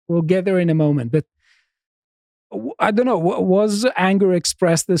 We'll get there in a moment. But I don't know, was anger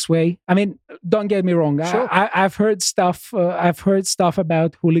expressed this way? I mean, don't get me wrong. Sure. I've heard stuff. I've heard stuff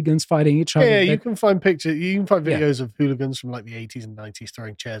about hooligans fighting each other. Yeah, you can find pictures. You can find videos of hooligans from like the 80s and 90s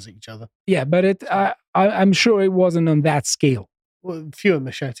throwing chairs at each other. Yeah, but I'm sure it wasn't on that scale. Well, fewer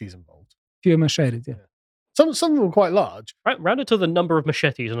machetes involved. Fewer machetes, yeah. Some of them were quite large. Right, round it to the number of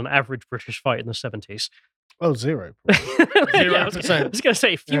machetes in an average British fight in the 70s. Oh, 0. 0%. I was going to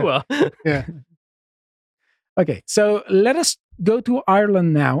say fewer. Yeah. Okay, so let us go to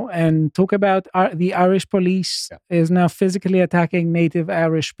Ireland now and talk about the Irish police is now physically attacking native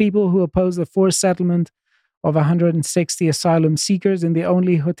Irish people who oppose the forced settlement of 160 asylum seekers in the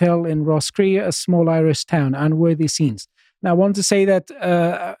only hotel in Roscrea, a small Irish town. Unworthy scenes. Now, I want to say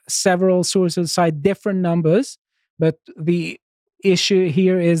that several sources cite different numbers, but the issue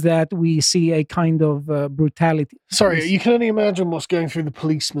here is that we see a kind of brutality. Sorry, you can only imagine what's going through the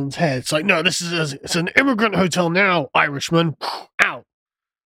policeman's head. It's like, no, it's an immigrant hotel now, Irishman. Out.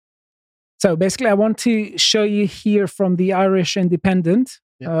 So basically, I want to show you here from the Irish Independent,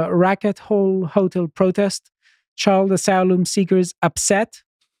 Racket Hall Hotel protest, child asylum seekers upset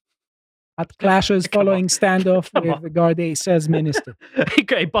at clashes following standoff with the Gardaí, says minister.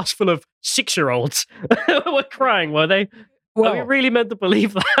 A bus full of 6-year-olds were crying, were they? Well, are we really meant to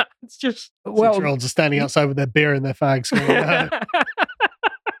believe that? It's just... 6-year-olds are standing outside with their beer and their fags.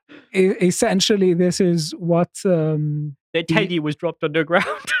 Essentially, this is what... their teddy was dropped underground.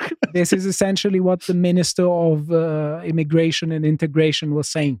 This is essentially what the Minister of Immigration and Integration was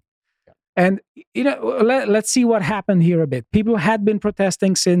saying. And, let's see what happened here a bit. People had been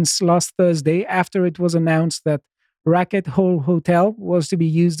protesting since last Thursday after it was announced that Racket Hole Hotel was to be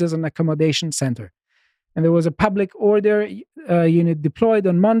used as an accommodation center. And there was a public order unit deployed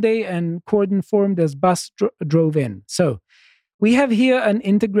on Monday and cordon formed as bus drove in. So we have here an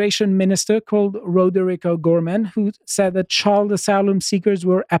integration minister called Roderick Gorman who said that child asylum seekers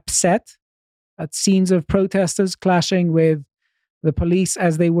were upset at scenes of protesters clashing with the police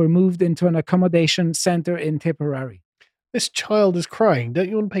as they were moved into an accommodation center in Tipperary. This child is crying. Don't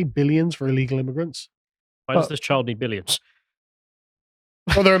you want to pay billions for illegal immigrants? Why does this child need billions?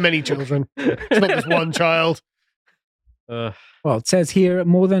 Well, there are many children. It's not just one child. Well, it says here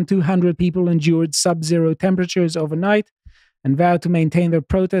more than 200 people endured sub-zero temperatures overnight and vowed to maintain their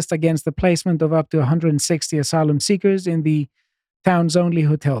protest against the placement of up to 160 asylum seekers in the town's only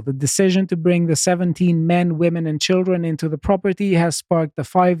hotel. The decision to bring the 17 men, women, and children into the property has sparked a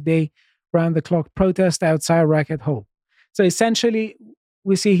 5-day round-the-clock protest outside Racket Hole. So essentially,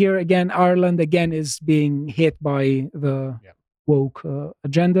 we see here again, Ireland again is being hit by the woke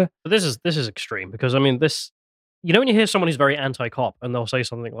agenda. But this is extreme because, I mean, this, when you hear someone who's very anti-cop and they'll say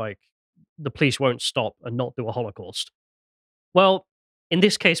something like, the police won't stop and not do a Holocaust. Well, in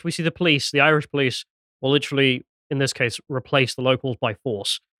this case, we see the Irish police, will literally, in this case, replace the locals by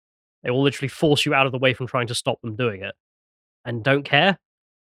force. They will literally force you out of the way from trying to stop them doing it. And don't care.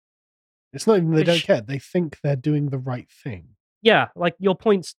 It's not even they don't care. They think they're doing the right thing. Yeah, like, your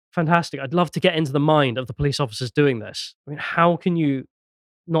point's fantastic. I'd love to get into the mind of the police officers doing this. I mean, how can you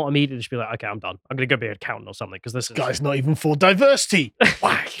not immediately just be like, okay, I'm done. I'm going to go be an accountant or something, because this guy's not even for diversity.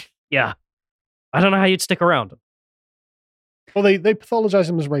 Whack. Yeah. I don't know how you'd stick around. Well, they pathologize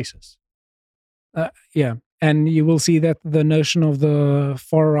him as racist. Yeah. And you will see that the notion of the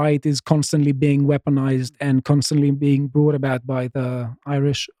far right is constantly being weaponized and constantly being brought about by the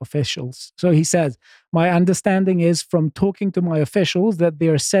Irish officials. So he says, my understanding is from talking to my officials that they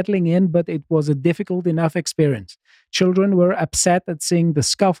are settling in, but it was a difficult enough experience. Children were upset at seeing the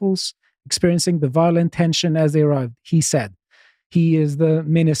scuffles, experiencing the violent tension as they arrived, he said. He is the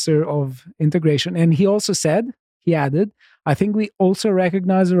Minister of Integration. And he also said, he added, I think we also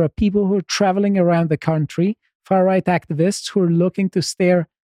recognize there are people who are traveling around the country, far-right activists who are looking to stir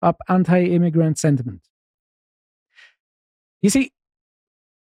up anti-immigrant sentiment. You see,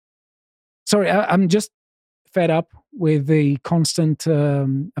 sorry, I'm just fed up with the constant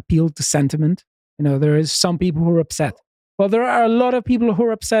appeal to sentiment. There is some people who are upset. Well, there are a lot of people who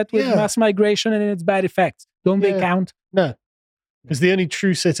are upset with mass migration and its bad effects. Don't they count? No, because the only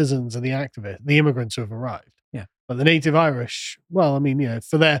true citizens are the activists, the immigrants who have arrived. Yeah. But the native Irish, well, I mean,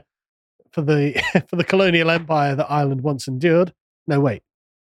 for the for the colonial empire that Ireland once endured. No, wait,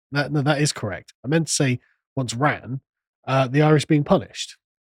 that is correct. I meant to say once ran. The Irish being punished.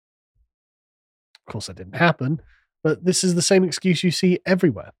 Of course, that didn't happen. But this is the same excuse you see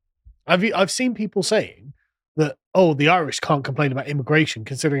everywhere. I've seen people saying that, oh, the Irish can't complain about immigration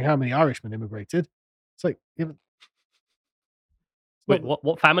considering how many Irishmen immigrated. It's like, wait,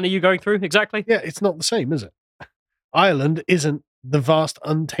 what famine are you going through exactly? Yeah, it's not the same, is it? Ireland isn't the vast,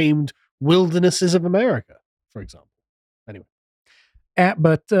 untamed wildernesses of America, for example. Anyway.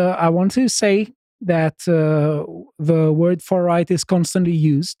 But I want to say that the word far right is constantly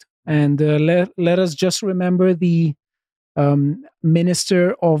used. And let us just remember the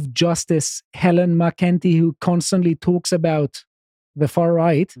Minister of Justice, Helen McEntee, who constantly talks about the far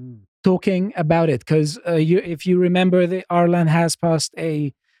right, talking about it. Because if you remember, Ireland has passed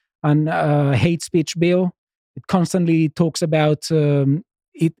a hate speech bill. It constantly talks about,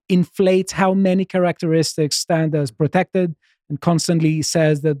 it inflates how many characteristics stand as protected, and constantly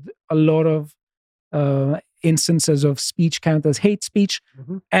says that a lot of instances of speech count as hate speech,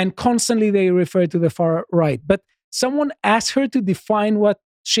 and constantly they refer to the far right. But someone asked her to define what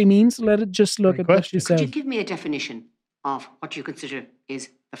she means. Let it just look at what she said. Could you give me a definition of what you consider is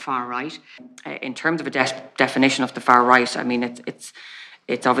the far right? In terms of a definition of the far right, I mean,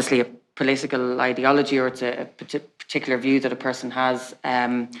 it's obviously a political ideology, or it's a particular view that a person has.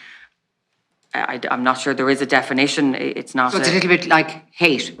 I'm not sure there is a definition. It's not. So it's a little bit like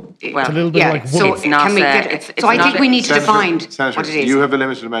hate. Well, it's a little bit like so it's not. I think we need to define Senator, what it is. you have a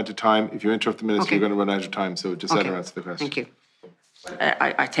limited amount of time. If you interrupt the minister, you're going to run out of time. So just let her answer the question. Thank you.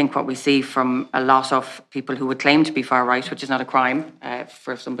 I think what we see from a lot of people who would claim to be far right, which is not a crime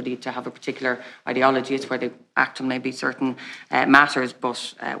for somebody to have a particular ideology, it's where they act on maybe certain matters,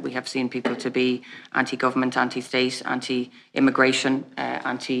 but we have seen people to be anti-government, anti-state, anti-immigration,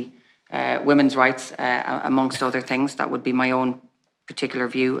 anti-women's rights, amongst other things. That would be my own particular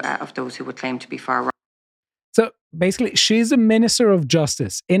view of those who would claim to be far right. So basically, she's a minister of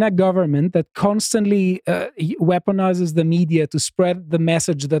justice in a government that constantly weaponizes the media to spread the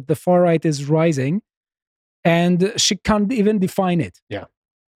message that the far right is rising, and she can't even define it. Yeah.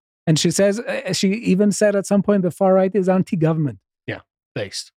 And she says, she even said at some point, the far right is anti-government. Yeah,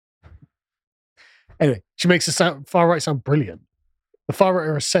 based. Anyway, she makes the far right sound brilliant. The far right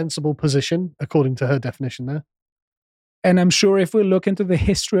are a sensible position, according to her definition there. And I'm sure if we look into the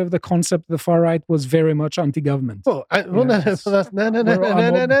history of the concept, the far right was very much anti-government. No. The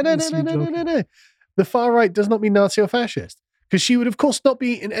far right does not mean Nazi or fascist, because she would, of course, not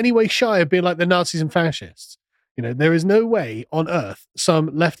be in any way shy of being like the Nazis and fascists. You know, there is no way on earth some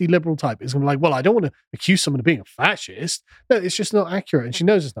lefty liberal type is going to be like, well, I don't want to accuse someone of being a fascist. No, it's just not accurate, and she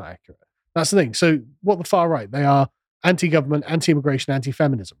knows it's not accurate. That's the thing. So, what the far right? They are anti-government, anti-immigration,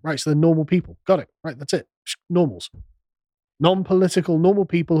 anti-feminism. Right? So they're normal people. Got it. Right? That's it. Normals. Non-political, normal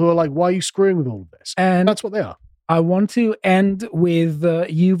people who are like, why are you screwing with all of this? And that's what they are. I want to end with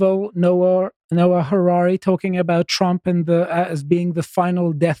Yuval Noah Harari talking about Trump and as being the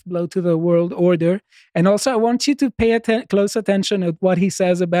final death blow to the world order. And also, I want you to pay close attention at what he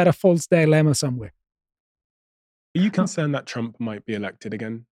says about a false dilemma somewhere. Are you concerned that Trump might be elected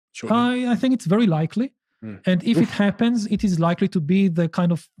again? Shortly? I think it's very likely. And if it happens, it is likely to be the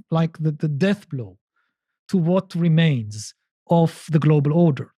kind of like the death blow to what remains of the global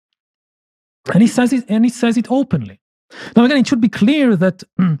order. And he says it openly. Now, again, it should be clear that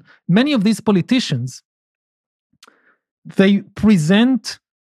many of these politicians, they present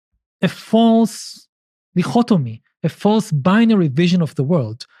a false dichotomy, a false binary vision of the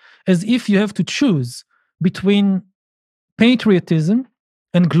world, as if you have to choose between patriotism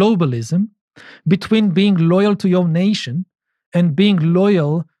and globalism, between being loyal to your nation and being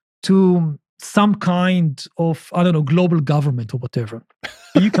loyal to some kind of, I don't know, global government or whatever.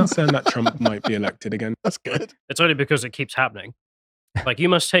 Are you concerned that Trump might be elected again? That's good. It's only because it keeps happening. Like, you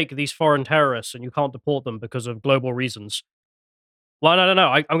must take these foreign terrorists and you can't deport them because of global reasons. Well, no.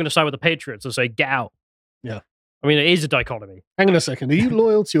 I'm going to side with the patriots and say, get out. Yeah. I mean, it is a dichotomy. Hang on a second. Are you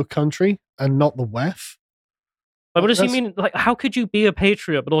loyal to your country and not the WEF? Like, what does he mean? Like, how could you be a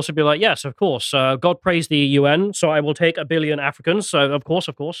patriot but also be like, yes, of course, God praise the UN, so I will take 1 billion Africans, so of course.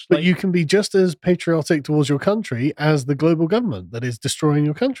 But you can be just as patriotic towards your country as the global government that is destroying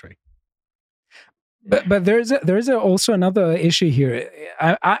your country. But there is also another issue here.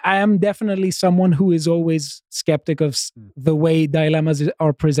 I am definitely someone who is always skeptic of the way dilemmas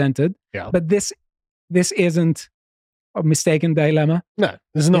are presented. Yeah. But this isn't a mistaken dilemma. No,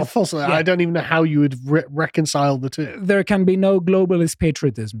 this is not false. Yeah. I don't even know how you would reconcile the two. There can be no globalist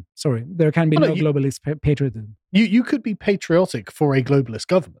patriotism. Sorry, there can be globalist patriotism. You could be patriotic for a globalist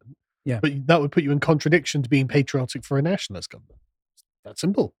government, yeah, but that would put you in contradiction to being patriotic for a nationalist government. That's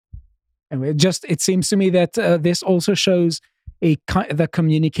simple. Anyway, it seems to me that this also shows the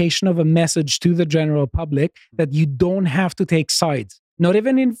communication of a message to the general public that you don't have to take sides. Not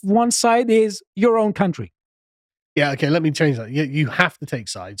even if one side is your own country. Yeah, okay, let me change that. You have to take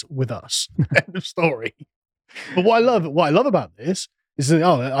sides with us. End of story. But what I love about this is that,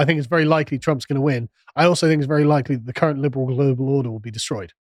 I think it's very likely Trump's going to win. I also think it's very likely that the current liberal global order will be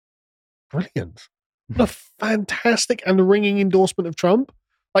destroyed. Brilliant. What a fantastic and ringing endorsement of Trump.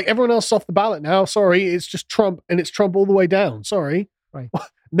 Like, everyone else is off the ballot now. Sorry, it's just Trump, and it's Trump all the way down. Sorry. Right.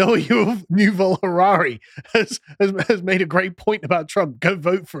 Noah Yuval Harari has made a great point about Trump. Go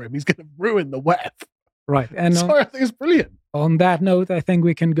vote for him. He's going to ruin the WEF. Right. And sorry, I think it's brilliant. On that note, I think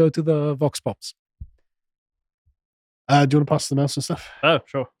we can go to the Voxpops. Do you want to pass the mouse and stuff? Oh,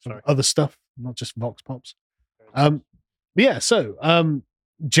 sure. Sorry. Other stuff, not just Voxpops. So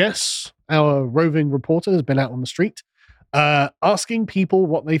Jess, our roving reporter, has been out on the street asking people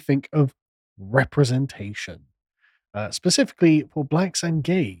what they think of representation, specifically for blacks and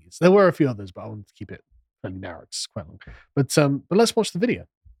gays. There were a few others, but I wanted to keep it fairly narrow. It's quite long. But let's watch the video.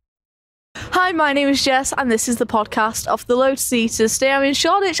 Hi, my name is Jess, and this is the podcast of the Lotus Eaters. Today I'm in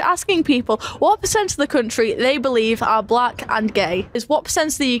Shoreditch asking people what percent of the country they believe are black and gay. What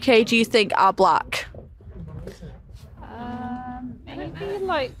percent of the UK do you think are black? Maybe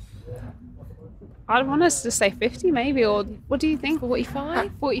like, I want us to say 50 maybe, or what do you think?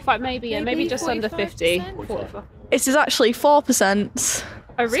 45? 45 maybe, and maybe just under 50. 45. It is actually 4%.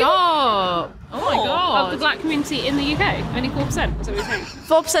 Oh, really? Stop! Oh my god! Of the black community in the UK? Only 4%? Is that what you're saying?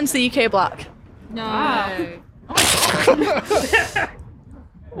 4% of the UK black. No. Wow.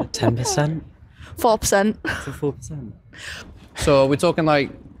 10%? 4%. For 4%. So are we talking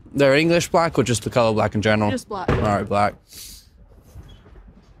like they're English black or just the colour black in general? Just black. Alright, black.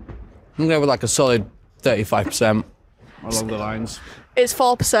 I'm going to go with like a solid 35% along the lines. It's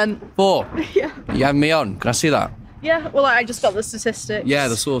 4%. 4? Yeah. You have me on. Can I see that? Yeah, well, I just got the statistics. Yeah,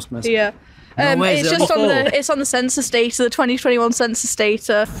 the source message. Yeah. No way, It's is it just on on the the it's on the census data, the 2021 census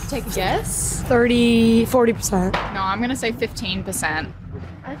data. Take a guess. 40%. No, I'm gonna say 15%.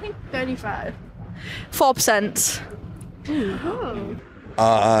 I think 35. 4%.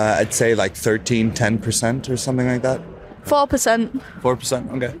 I'd say like 10% or something like that. 4%.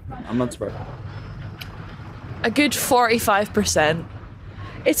 4%, okay. I'm not surprised. A good 45%.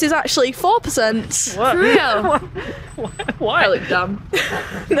 It is actually 4%. What? For real. Why? I look dumb.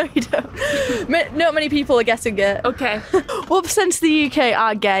 No, you don't. Not many people are getting it. Okay. What percent of the UK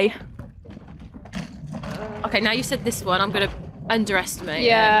are gay? Okay, now you said this one, I'm going to underestimate.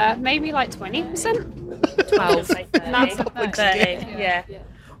 Yeah, maybe like 20%. 12. That's not 30, yeah.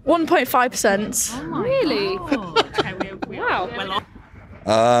 1.5%. Really? Wow.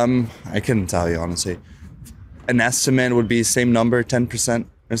 I couldn't tell you, honestly. An estimate would be same number, 10%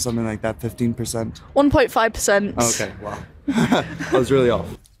 or something like that, 15%. 1.5%. Okay, wow. I was really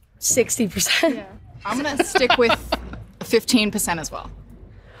off. 60%. Yeah. I'm gonna stick with 15% as well.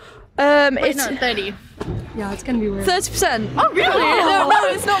 It's no, 30. Yeah, it's gonna be weird. 30%. Oh, really? No,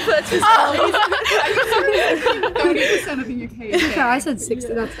 it's not 30%. 30% of the UK. Okay, I said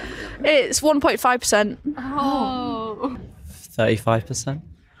 60. That's It's 1.5%. Oh. 35%.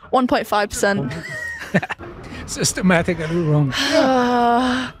 1.5%. Systematically wrong.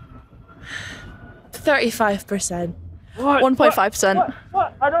 35%. 1.5%.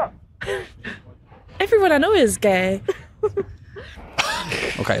 What? I don't. Everyone I know is gay.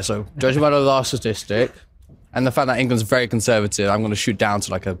 Okay, so judging by the last statistic and the fact that England's very conservative, I'm going to shoot down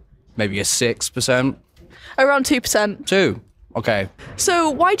to like maybe a 6%. Around 2%. 2. Okay. So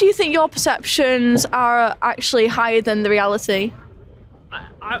why do you think your perceptions are actually higher than the reality?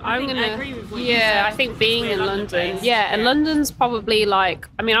 I'm gonna agree with what you said. I think being in London, and London's probably like,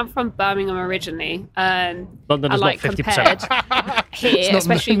 I mean, I'm from Birmingham originally, London and is like not 50%. compared here, It's not-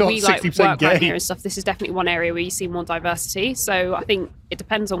 especially not we like 60% work around gay. here and stuff. This is definitely one area where you see more diversity. So I think it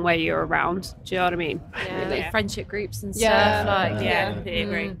depends on where you're around. Do you know what I mean? Yeah, like friendship groups and Yeah. stuff. Like, Yeah. I completely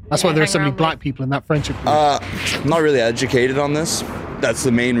agree. That's why there are so hang many around black people in that friendship group. I'm not really educated on this. That's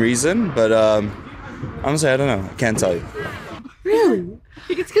the main reason, but honestly, I don't know. I can't tell you. Really?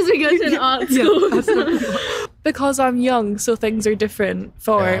 It's because we go to an art school. Because I'm young, so things are different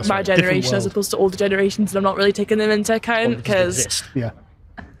for Yeah, that's my right. Different generation as world. opposed to older generations, and I'm not really taking them into account because Yeah.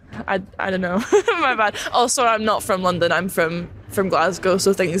 I don't know. My bad. Also, I'm not from London. I'm from Glasgow,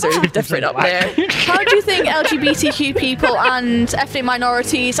 so things are different up there. How do you think LGBTQ people and ethnic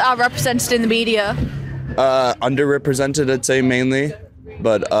minorities are represented in the media? Underrepresented, I'd say mainly,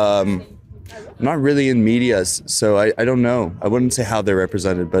 but not really in media, so I don't know. I wouldn't say how they're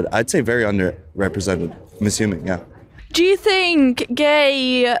represented, but I'd say very underrepresented. I'm assuming, yeah. Do you think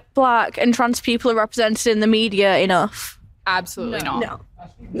gay, black, and trans people are represented in the media enough? Absolutely not.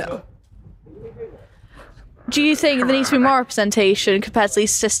 No. Do you think there needs to be more representation compared to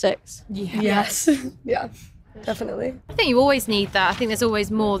these statistics? Yes. Yeah. Definitely. I think you always need that. I think there's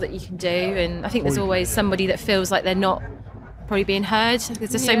always more that you can do, and I think there's always somebody that feels like they're not probably being heard. Because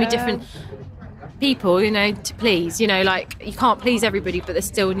there's so many different people, to please. Like you can't please everybody, but there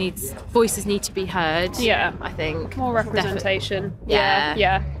still voices need to be heard. Yeah, I think more representation.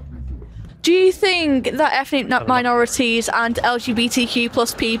 Yeah. Do you think that ethnic minorities and LGBTQ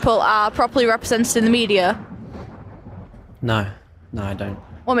plus people are properly represented in the media? No, I don't.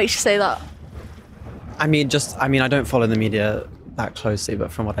 What makes you say that? I mean, I don't follow the media that closely,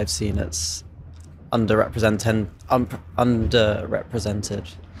 but from what I've seen, it's underrepresented.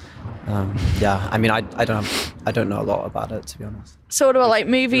 Yeah, I mean, I don't know a lot about it, to be honest. So what about like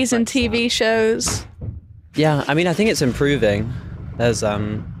movies and TV shows? Yeah, I mean, I think it's improving. There's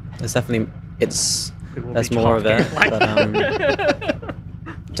definitely there's more of it, but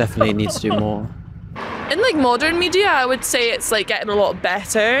definitely needs to do more. In like modern media, I would say it's like getting a lot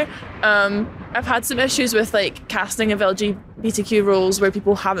better. I've had some issues with like casting of LGBTQ roles where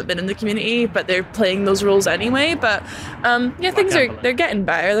people haven't been in the community, but they're playing those roles anyway. But things they're getting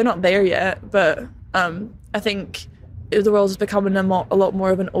better. They're not there yet, but I think the world is becoming a lot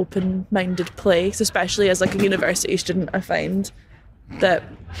more of an open-minded place, especially as like a university student. I find that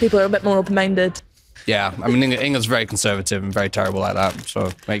people are a bit more open-minded. Yeah, I mean, England's very conservative and very terrible like that, so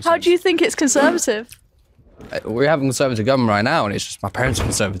it makes How do you think it's conservative? We have a conservative government right now, and it's just my parents are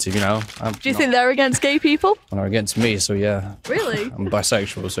conservative, Do you think they're against gay people? They're against me, so yeah. Really? I'm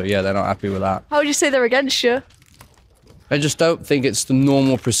bisexual, so yeah, they're not happy with that. How would you say they're against you? I just don't think it's the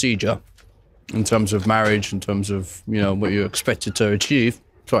normal procedure in terms of marriage, in terms of, what you're expected to achieve.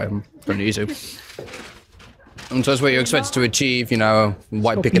 Sorry, I'm pretty easy. And so that's what you're expected to achieve,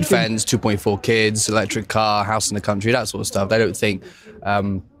 white picket fence, 2.4 kids, electric car, house in the country, that sort of stuff. They don't think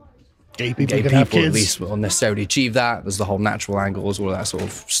gay people at least will necessarily achieve that. There's the whole natural angles, all that sort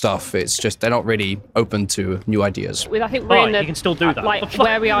of stuff. It's just they're not really open to new ideas. I think we're in you can still do that. Like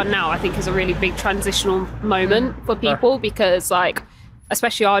where we are now, I think is a really big transitional moment for people because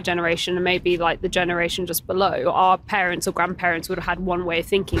especially our generation and maybe the generation just below, our parents or grandparents would have had one way of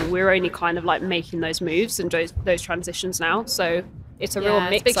thinking. We're only kind of making those moves and those transitions now. So it's a real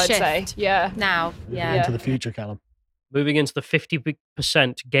mix, big I'd shift say. Yeah. Now, Into the future, Callum. Moving into the 50%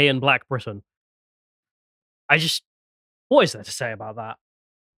 gay and black Britain. What is there to say about that?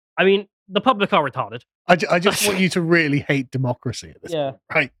 I mean, the public are retarded. I just want you to really hate democracy at this point,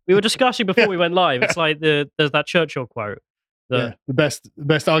 right? We were discussing before we went live. It's there's that Churchill quote. The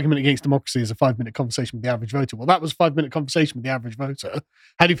best argument against democracy is a 5-minute conversation with the average voter. Well, that was a 5-minute conversation with the average voter.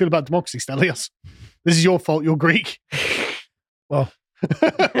 How do you feel about democracy, Stelios? This is your fault. You're Greek. Well,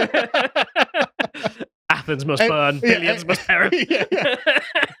 Athens must burn. Billions must perish.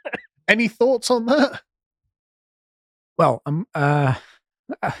 Any thoughts on that? Well,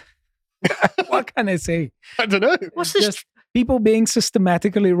 what can I say? I don't know. What's this? Just people being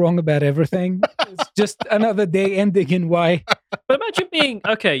systematically wrong about everything. It's just another day ending in Y. But imagine being,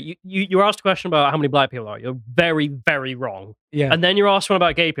 you were asked a question about how many black people are. You're very, very wrong. Yeah. And then you're asked one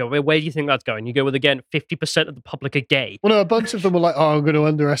about gay people. Where do you think that's going? You go with, again, 50% of the public are gay. Well, no, a bunch of them were I'm going to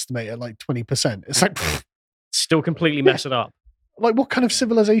underestimate it 20%. It's still completely mess it up. What kind of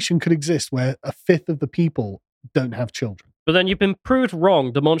civilization could exist where a fifth of the people don't have children? But then you've been proved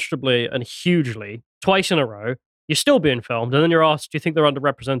wrong demonstrably and hugely twice in a row. You're still being filmed, and then you're asked, do you think they're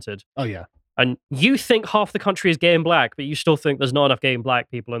underrepresented? Oh, yeah. And you think half the country is gay and black, but you still think there's not enough gay and black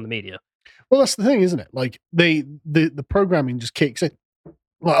people in the media. Well, that's the thing, isn't it? The programming just kicks in.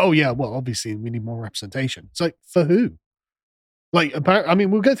 Obviously we need more representation. It's for who?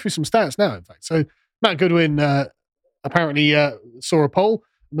 We'll go through some stats now, in fact. So Matt Goodwin apparently saw a poll.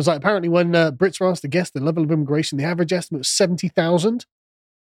 It was apparently when Brits were asked to guess the level of immigration, the average estimate was 70,000.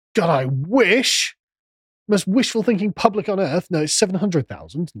 God, I wish. Most wishful thinking public on earth. No, it's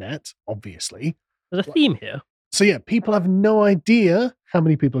 700,000 net, obviously. There's a theme here. So yeah, people have no idea how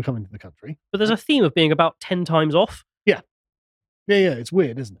many people are coming to the country. But there's a theme of being about 10 times off. Yeah. Yeah, it's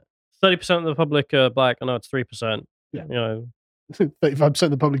weird, isn't it? 30% of the public are black. I know it's 3%. Yeah. 35%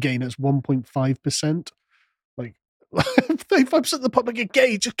 of the public gay, it's 1.5%. 35% of the public are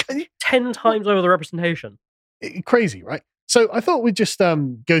gay. Can you 10 times over the representation? Crazy, right? So I thought we'd just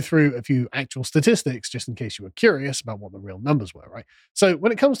go through a few actual statistics, just in case you were curious about what the real numbers were, right? So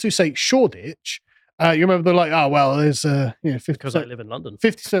when it comes to, say, Shoreditch, you remember they're there's 50%. Because I live in London.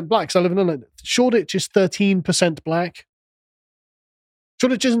 50% black, so I live in London. Shoreditch is 13% black.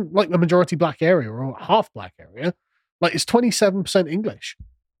 Shoreditch isn't a majority black area or a half black area. It's 27% English.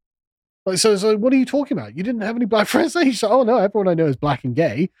 So what are you talking about? You didn't have any black friends? Oh no, everyone I know is black and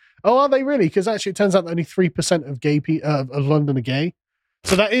gay. Oh, are they really? Because actually it turns out that only 3% of gay of London are gay.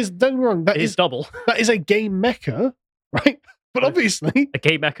 So that is, don't get me wrong, that is double. That is a gay mecca, right? But obviously a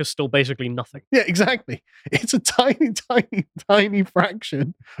gay mecca is still basically nothing. Yeah, exactly. It's a tiny, tiny, tiny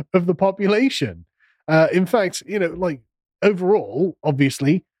fraction of the population. In fact, overall,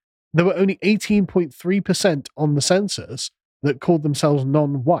 obviously, there were only 18.3% on the census that called themselves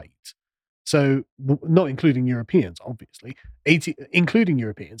non-white. So, not including Europeans, obviously. Including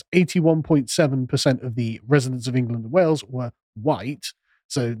Europeans, 81.7% of the residents of England and Wales were white.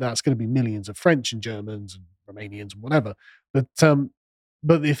 So that's going to be millions of French and Germans and Romanians and whatever. But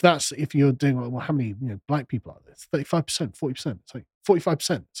if you're doing, how many black people are there? 35%, 40%. It's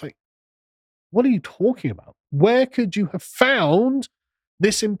 45%. It's what are you talking about? Where could you have found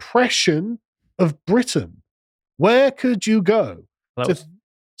this impression of Britain? Where could you go? It's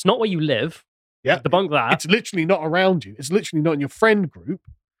not where you live. Yeah. Debunk that. It's literally not around you. It's literally not in your friend group.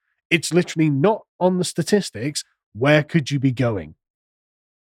 It's literally not on the statistics. Where could you be going?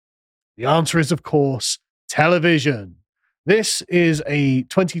 The answer is, of course, television. This is a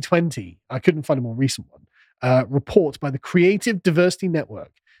 2020, I couldn't find a more recent one, report by the Creative Diversity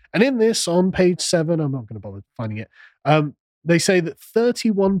Network. And in this, on page 7, I'm not going to bother finding it, they say that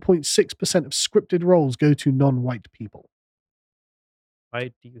 31.6% of scripted roles go to non-white people.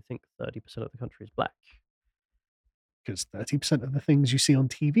 Why do you think 30% of the country is black? Because 30% of the things you see on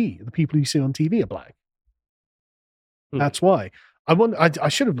TV, the people you see on TV are black. That's why. I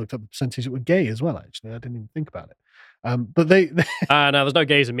should have looked up the percentage that were gay as well, actually. I didn't even think about it. But they no, there's no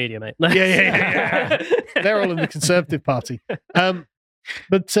gays in media, mate. yeah. They're all in the Conservative Party. So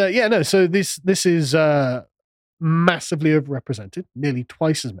this is massively overrepresented, nearly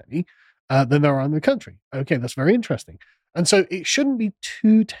twice as many. than there are in the country. Okay, that's very interesting. And so it shouldn't be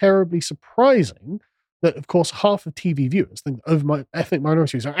too terribly surprising that, of course, half of TV viewers think ethnic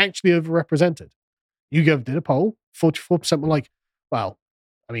minorities are actually overrepresented. YouGov did a poll. 44% were like, well,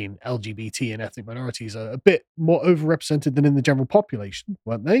 I mean, LGBT and ethnic minorities are a bit more overrepresented than in the general population,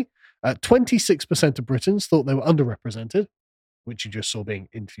 weren't they? 26% of Britons thought they were underrepresented, which you just saw being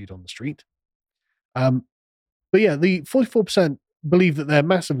interviewed on the street. But yeah, the 44% believe that they're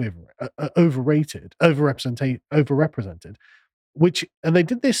massively overrepresented, and they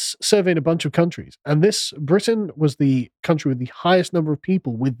did this survey in a bunch of countries. And Britain was the country with the highest number of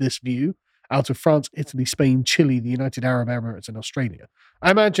people with this view out of France, Italy, Spain, Chile, the United Arab Emirates, and Australia.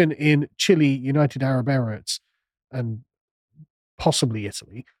 I imagine in Chile, United Arab Emirates, and possibly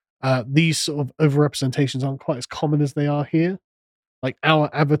Italy, these sort of overrepresentations aren't quite as common as they are here. Like, our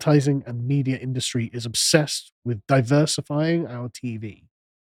advertising and media industry is obsessed with diversifying our TV.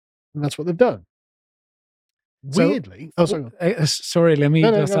 And that's what they've done. Weirdly. Sorry, let me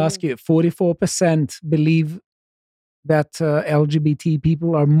ask you. 44% believe that LGBT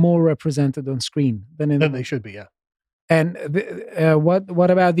people are more represented on screen than they should be, yeah. And what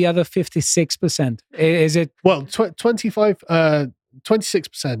about the other 56%? Is it... Well,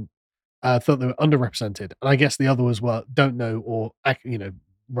 26% thought they were underrepresented, and I guess the other was don't know or roughly.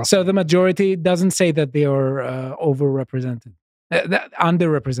 So the majority doesn't say that they are overrepresented,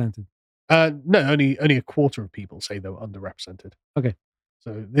 underrepresented. No, only a quarter of people say they were underrepresented. Okay,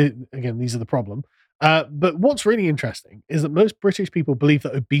 so again, these are the problem. But what's really interesting is that most British people believe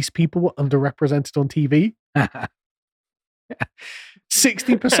that obese people were underrepresented on TV.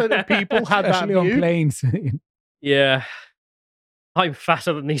 60% of people had that view. On planes. Yeah. I'm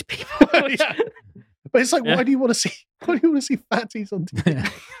fatter than these people. Yeah. But it's like, why do you want to see fatties on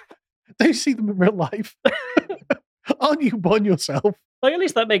TV? Don't you see them in real life? Aren't you one yourself? Like, at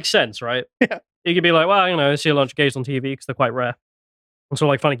least that makes sense, right? Yeah. You could be like, well, I see a bunch of gays on TV because they're quite rare. And so,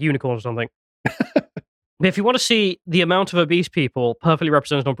 like, finding unicorns or something. But if you want to see the amount of obese people perfectly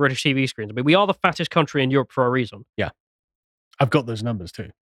represented on British TV screens, I mean, we are the fattest country in Europe for a reason. Yeah. I've got those numbers too.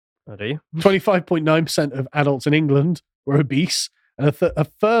 Oh, do you? 25.9% of adults in England were obese. And a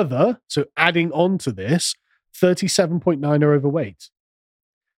further, so adding on to this, 37.9 are overweight.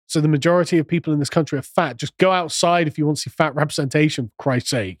 So the majority of people in this country are fat. Just go outside if you want to see fat representation, for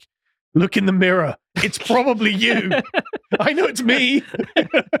Christ's sake. Look in the mirror. It's probably you. I know it's me.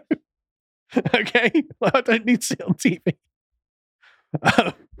 Okay? Well, I don't need to see it on TV.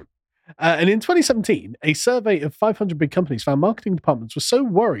 And in 2017, a survey of 500 big companies found marketing departments were so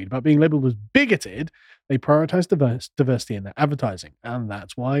worried about being labeled as bigoted, they prioritized diversity in their advertising. And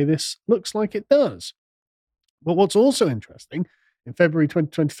that's why this looks like it does. But what's also interesting, in February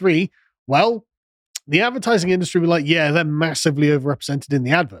 2023, well, the advertising industry were like, yeah, they're massively overrepresented in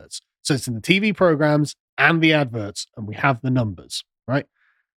the adverts. So it's in the TV programs and the adverts, and we have the numbers, right?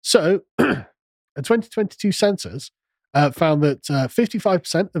 So a 2022 census found that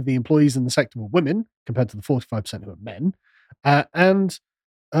 55% of the employees in the sector were women, compared to the 45% who are men. And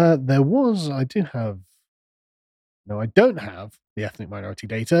there was, I don't have the ethnic minority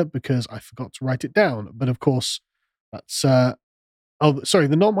data because I forgot to write it down. But of course, that's, the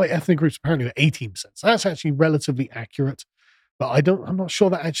non-white ethnic groups apparently are 18%. So that's actually relatively accurate. But I'm not sure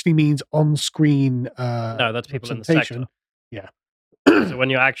that actually means on-screen no, that's people in the sector. Yeah. So when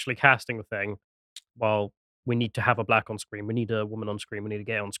you're actually casting the thing, well, we need to have a black on screen, we need a woman on screen, we need a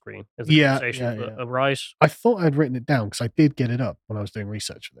gay on screen. Is the conversation arise? I thought I'd written it down because I did get it up when I was doing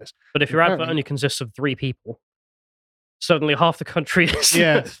research for this. But if your advert only consists of 3 people, suddenly half the country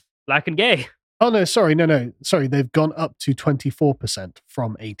is black and gay. Oh, no, sorry. Sorry, they've gone up to 24%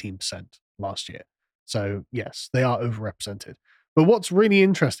 from 18% last year. So, yes, they are overrepresented. But what's really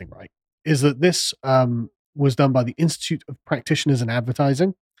interesting, right, is that this was done by the Institute of Practitioners in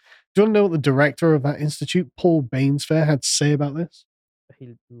Advertising. Do you want to know what the director of that institute, Paul Bainsfair, had to say about this?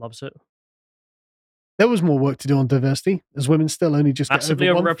 He loves it. There was more work to do on diversity, as women still only just get over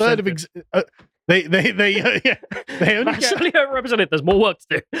 1/3 of they only massively overrepresented. There's more work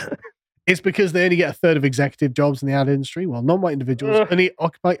to do. It's because they only get 1/3 of executive jobs in the ad industry, while non-white individuals only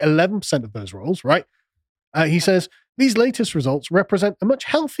occupy 11% of those roles, right? He says, these latest results represent a much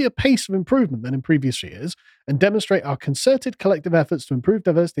healthier pace of improvement than in previous years and demonstrate our concerted collective efforts to improve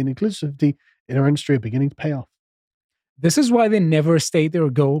diversity and inclusivity in our industry are beginning to pay off. This is why they never state their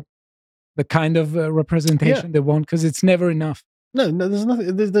goal, the kind of representation they want, because it's never enough. No, there's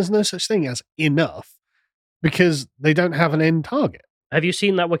nothing. There's no such thing as enough because they don't have an end target. Have you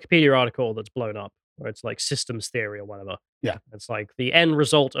seen that Wikipedia article that's blown up where it's like systems theory or whatever. Yeah. It's like the end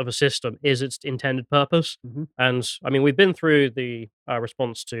result of a system is its intended purpose. Mhm. And I mean, we've been through the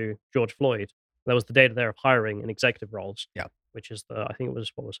response to George Floyd. There was the data there of hiring in executive roles. Yeah. Which is I think it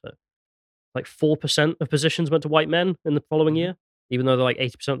was, what was it? Like 4% of positions went to white men in the following year, even though they're like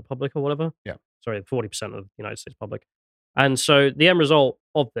 80% of the public or whatever. Yeah. Sorry, 40% of the United States public. And so the end result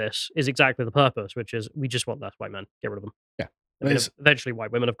of this is exactly the purpose, which is we just want less white men. Get rid of them. Yeah. I mean, eventually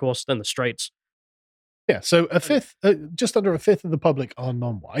white women, of course, then the straights. Yeah, so just under a fifth of the public are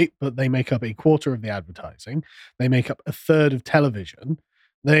non-white, but they make up a quarter of the advertising. They make up a third of television.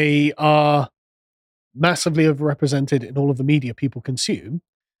 They are massively overrepresented in all of the media people consume.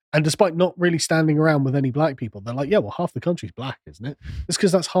 And despite not really standing around with any black people, they're like, yeah, well, half the country's black, isn't it? It's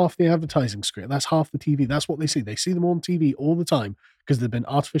because that's half the advertising screen. That's half the TV. That's what they see. They see them on TV all the time because they've been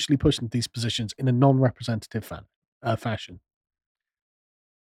artificially pushed into these positions in a non-representative fashion.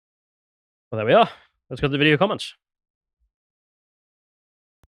 Well, there we are. Let's go to the video comments.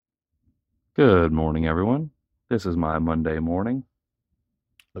 Good morning, everyone. This is my Monday morning.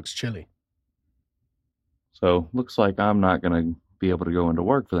 Looks chilly. So, looks like I'm not going to be able to go into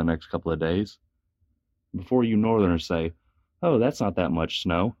work for the next couple of days. Before you northerners say, oh, that's not that much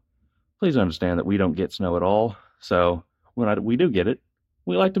snow, please understand that we don't get snow at all. So, when we do get it,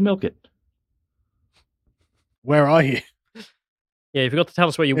 we like to milk it. Where are you? Yeah, you forgot to tell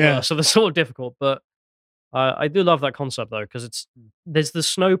us where you were, so that's sort of difficult, but I do love that concept, though, because there's the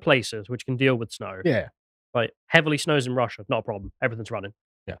snow places which can deal with snow. Yeah. Like, heavily snows in Russia, not a problem. Everything's running.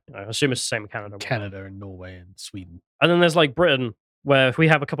 Yeah. You know, I assume it's the same in Canada. Canada and Norway and Sweden. And then there's, like, Britain, where if we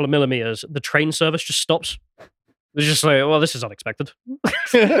have a couple of millimeters, the train service just stops. It's just like, well, this is unexpected.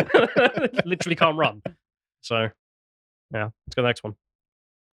 Literally can't run. So, yeah, let's go to the next one.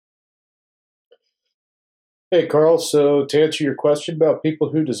 Hey, Carl. So to answer your question about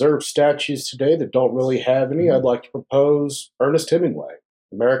people who deserve statues today that don't really have any, I'd like to propose Ernest Hemingway,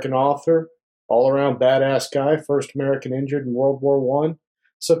 American author, all-around badass guy, first American injured in World War I.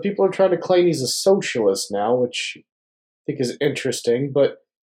 So people are trying to claim he's a socialist now, which I think is interesting. But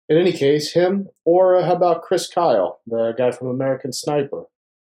in any case, him, or how about Chris Kyle, the guy from American Sniper,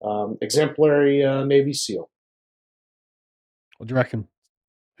 exemplary Navy SEAL. What do you reckon?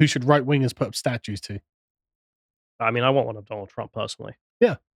 Who should right-wingers put up statues to? I mean, I want one of Donald Trump, personally.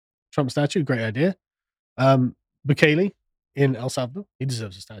 Yeah. Trump statue, great idea. Bukele in El Salvador, he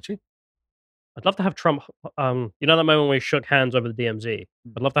deserves a statue. I'd love to have Trump, you know that moment when we shook hands over the DMZ?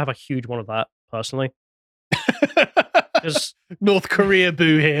 I'd love to have a huge one of that, personally. North Korea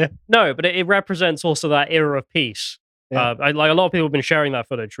boo here. No, but it represents also that era of peace. Yeah. Like a lot of people have been sharing that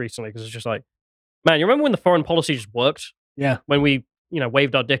footage recently because it's just like, man, you remember when the foreign policy just worked? Yeah. When we,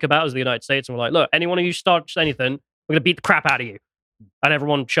 waved our dick about as the United States and we're like, look, anyone who starts anything, we're going to beat the crap out of you. And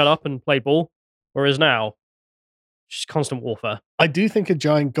everyone shut up and played ball. Whereas now, just constant warfare. I do think a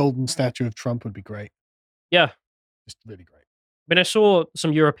giant golden statue of Trump would be great. Yeah. Just really great. I mean, I saw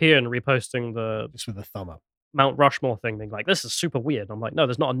some European reposting just with a thumb up Mount Rushmore thing, being like, this is super weird. I'm like, no,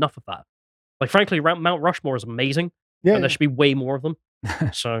 there's not enough of that. Like, frankly, Mount Rushmore is amazing. Yeah. And there should be way more of them.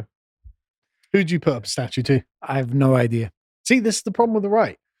 So. Who'd you put up a statue to? I have no idea. See, this is the problem with the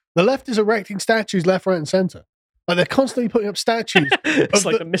right. The left is erecting statues left, right, and center. Like they're constantly putting up statues. It's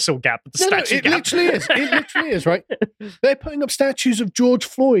like the missile gap, the statue it gap. literally is. It literally is, right? They're putting up statues of George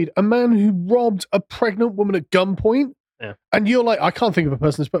Floyd, a man who robbed a pregnant woman at gunpoint. Yeah. And you're like, I can't think of a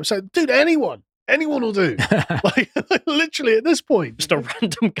person that's put up. Dude, anyone will do. like literally at this point. Just a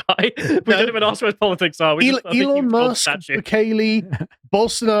random guy. We don't even ask what his politics are. Elon Musk, Bukele,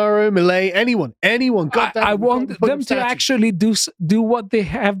 Bolsonaro, Milei, anyone. I want them to actually do what they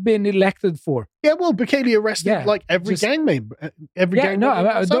have been elected for. Yeah, well, Bukele arrested like every gang member.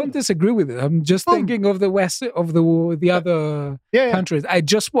 I don't disagree with it. I'm just thinking of the West, of the other countries. I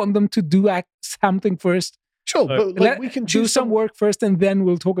just want them to do something first. Sure, but we can do some work first, and then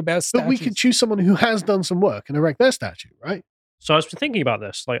we'll talk about statues. But we could choose someone who has done some work and erect their statue, right? So I was thinking about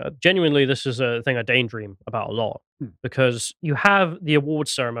this. Like, genuinely, this is a thing I daydream about a lot because you have the award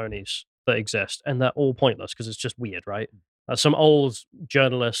ceremonies that exist, and they're all pointless because it's just weird, right? Some old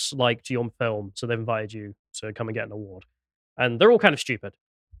journalists liked your film, so they've invited you to come and get an award, and they're all kind of stupid.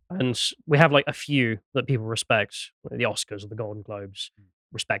 And we have like a few that people respect, like the Oscars or the Golden Globes.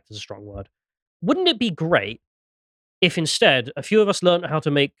 Respect is a strong word. Wouldn't it be great if instead a few of us learned how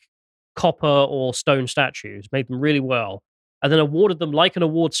to make copper or stone statues, made them really well, and then awarded them like an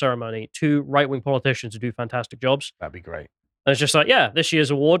award ceremony to right-wing politicians who do fantastic jobs? That'd be great. And it's just like, yeah, this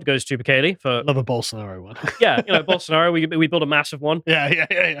year's award goes to Bukele for... Love a Bolsonaro one. Yeah, Bolsonaro, we built a massive one.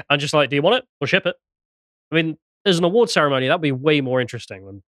 Yeah. And just like, do you want it? We'll ship it. I mean, as an award ceremony, that'd be way more interesting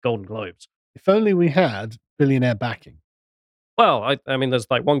than Golden Globes. If only we had billionaire backing. Well, I mean, there's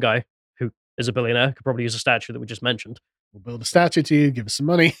like one guy who is a billionaire, could probably use a statue that we just mentioned. We'll build a statue to you, give us some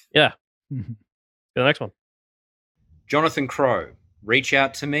money. Yeah. Go the next one. Jonathan Crow, reach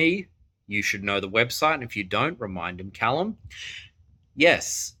out to me. You should know the website, and if you don't, remind him, Callum.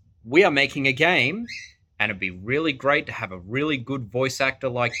 Yes, we are making a game, and it'd be really great to have a really good voice actor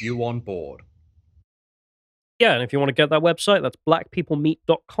like you on board. Yeah, and if you want to get that website, that's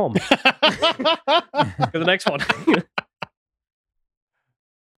blackpeoplemeet.com. Go the next one.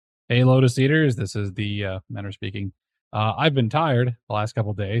 Hey, Lotus Eaters, this is the Mentor speaking. I've been tired the last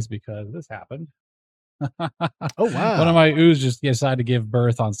couple of days because this happened. Oh, wow. One of my ooze just decided to give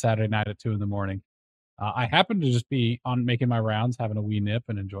birth on Saturday night at 2 a.m. I happened to just be on making my rounds, having a wee nip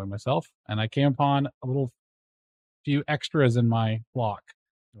and enjoying myself. And I came upon a little few extras in my flock.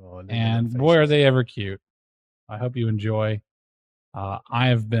 Oh, and boy, are they ever cute. I hope you enjoy. I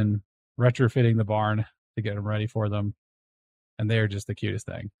have been retrofitting the barn to get them ready for them. And they are just the cutest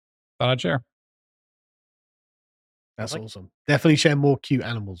thing. Thought I'd share. That's awesome. Definitely share more cute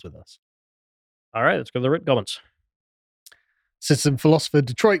animals with us. All right, let's go to the written comments. Citizen Philosopher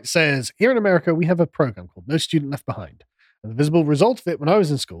Detroit says, here in America, we have a program called No Student Left Behind. And the visible result of it when I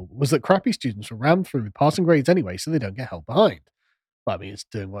was in school was that crappy students were rammed through with passing grades anyway, so they don't get held behind. Well, I mean, it's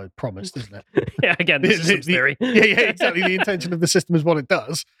doing what it promised, isn't it? Yeah, again, this is theory. Yeah, exactly. The intention of the system is what it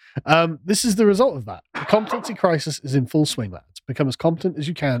does. This is the result of that. The competency crisis is in full swing, lads. Become as competent as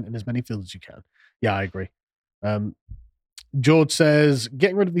you can in as many fields as you can. Yeah, I agree. George says,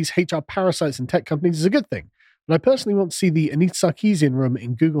 getting rid of these HR parasites in tech companies is a good thing. But I personally want to see the Anita Sarkeesian room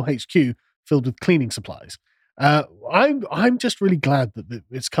in Google HQ filled with cleaning supplies. I'm just really glad that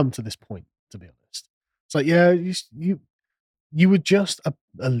it's come to this point, to be honest. It's like, yeah, you were just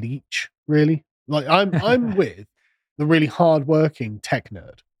a leech, really. Like I'm with the really hardworking tech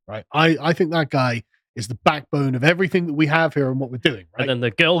nerd, right? I think that guy is the backbone of everything that we have here and what we're doing, right? And then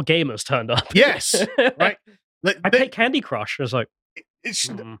the girl gamers turned up. Yes, right. I play Candy Crush. I was like,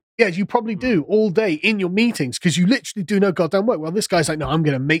 yeah, you probably do all day in your meetings because you literally do no goddamn work. Well, this guy's like, no, I'm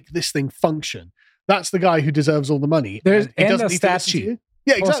going to make this thing function. That's the guy who deserves all the money. There's He and doesn't a need to listen to statue. you.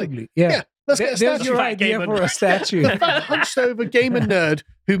 Yeah, exactly. Possibly. Yeah. Let's get a There's statue. your Fat idea gamer. for a statue. The fat hunched over gamer nerd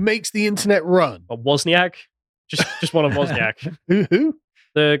who makes the internet run. a Wozniak? Just one of Wozniak. Who?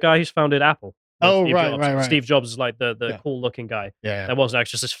 The guy who's founded Apple. Oh, Steve right, Jobs. right. Steve Jobs is like the cool looking guy. Yeah. That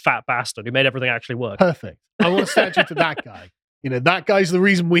Wozniak's just this fat bastard who made everything actually work. Perfect. I want a statue to that guy. You know, that guy's the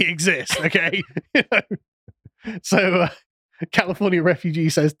reason we exist, okay? You know? So, California refugee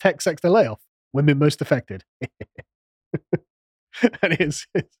says tech sector layoff. Women most affected. And it's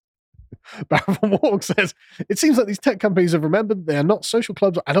Baron von Walk says, it seems like these tech companies have remembered they are not social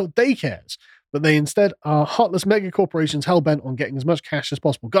clubs or adult daycares, but they instead are heartless mega corporations hell-bent on getting as much cash as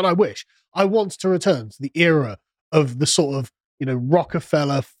possible. God, I wish. I want to return to the era of the sort of, you know,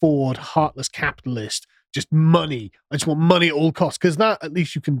 Rockefeller, Ford, heartless capitalist, just money. I just want money at all costs, because that at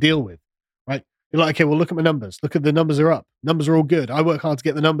least you can deal with, right? You're like, okay, well, look at my numbers. Look at the numbers are up. Numbers are all good. I work hard to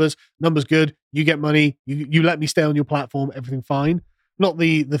get the numbers. Numbers good. You get money. You let me stay on your platform. Everything fine. Not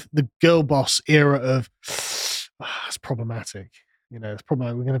the girl boss era of it's problematic. You know, it's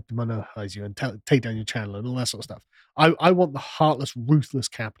problematic. We're going to demonetize you and take down your channel and all that sort of stuff. I want the heartless, ruthless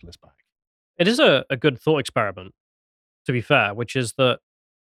capitalist back. It is a good thought experiment, to be fair, which is that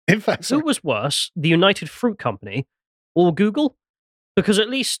in fact, who was worse, the United Fruit Company or Google? Because at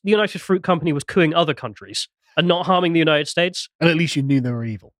least the United Fruit Company was cooing other countries and not harming the United States. And at least you knew they were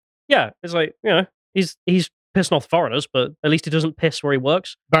evil. Yeah, it's like, you know, he's pissing off foreigners, but at least he doesn't piss where he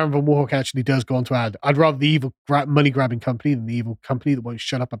works. Baron von Warhawk actually does go on to add, I'd rather the evil money-grabbing company than the evil company that won't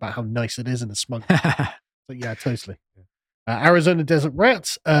shut up about how nice it is and is smug. So yeah, totally. Arizona Desert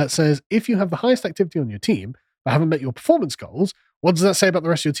Rats says, if you have the highest activity on your team but haven't met your performance goals, what does that say about the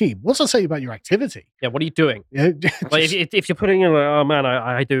rest of your team? What does that say about your activity? Yeah, what are you doing? Yeah, like if you're putting in, like, oh man,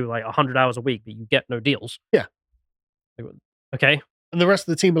 I do like 100 hours a week, but you get no deals. Yeah. Okay. And the rest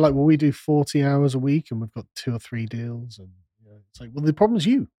of the team are like, well, we do 40 hours a week and we've got 2 or 3 deals. And you know, it's like, well, the problem's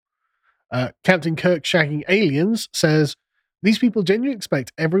you. Captain Kirk shagging aliens says, these people genuinely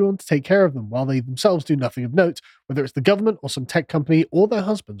expect everyone to take care of them while they themselves do nothing of note, whether it's the government or some tech company or their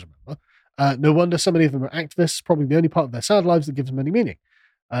husbands, remember. No wonder so many of them are activists, probably the only part of their sad lives that gives them any meaning.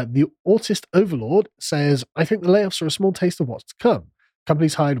 The Autist Overlord says, I think the layoffs are a small taste of what's to come.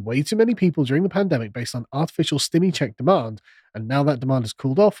 Companies hired way too many people during the pandemic based on artificial stimmy check demand, and now that demand has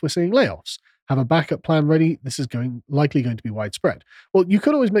cooled off, we're seeing layoffs. Have a backup plan ready. This is likely going to be widespread. Well, you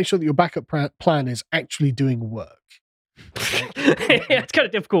could always make sure that your backup plan is actually doing work. Yeah, it's kind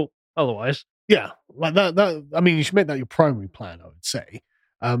of difficult otherwise. Yeah, like that. I mean, you should make that your primary plan, I would say.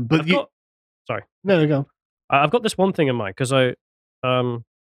 But Sorry. No, go on. I've got this one thing in mind because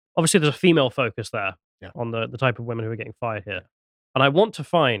obviously there's a female focus there on the type of women who are getting fired here, and I want to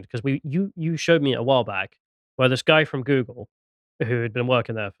find because you showed me a while back where this guy from Google who had been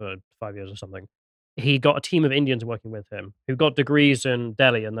working there for 5 years or something, he got a team of Indians working with him who got degrees in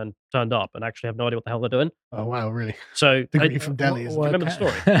Delhi and then turned up and actually have no idea what the hell they're doing. Oh wow, really? So Degree from Delhi. Do you remember the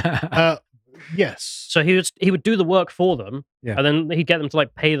story? Yes. So he would do the work for them, Yeah. and then he'd get them to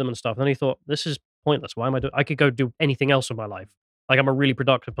like pay them and stuff. And then he thought, this is pointless. Why am I doing? I could go do anything else in my life. Like I'm a really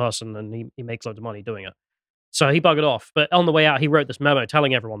productive person, and he makes loads of money doing it. So he buggered off. But on the way out, he wrote this memo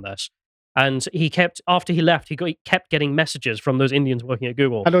telling everyone this. And he kept after he left, he kept getting messages from those Indians working at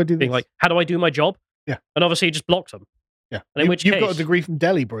Google. How do I do being this? like, how do I do my job? Yeah. And obviously he just blocked them. Yeah. And in which You've case, got a degree from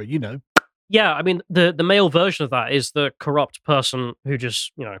Delhi, bro. You know. yeah, I mean the male version of that is the corrupt person who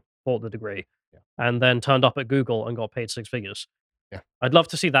just bought the degree and then turned up at Google and got paid 6 figures. Yeah. I'd love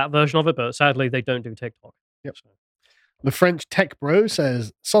to see that version of it, but sadly they don't do TikTok. Yep. The French tech bro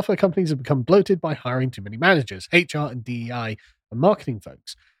says software companies have become bloated by hiring too many managers, HR and DEI, and marketing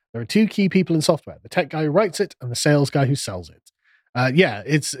folks. There are two key people in software: the tech guy who writes it and the sales guy who sells it.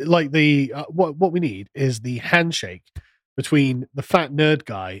 It's like the what we need is the handshake between the fat nerd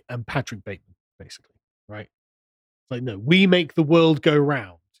guy and Patrick Bateman, basically, right? It's like, no, we make the world go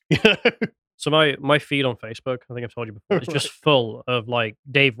round. So my feed on Facebook, I think I've told you before, is just full of like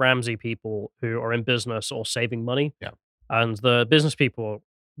Dave Ramsey people who are in business or saving money. Yeah. And the business people,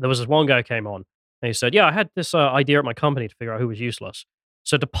 there was this one guy who came on and he said, I had this idea at my company to figure out who was useless.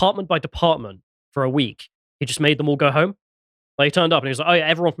 So department by department for a week, he just made them all go home. Like he turned up and he was like, oh yeah,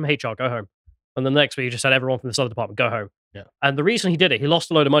 everyone from HR, go home. And then the next week he just said, everyone from this other department, go home. Yeah. And the reason he did it, he lost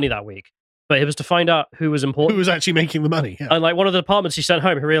a load of money that week. But it was to find out who was important. Who was actually making the money. Yeah. And like one of the departments he sent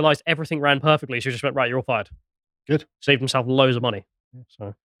home, he realized everything ran perfectly. So he just went, right, you're all fired. Good. Saved himself loads of money.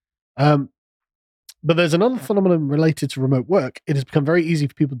 So, but there's another phenomenon related to remote work. It has become very easy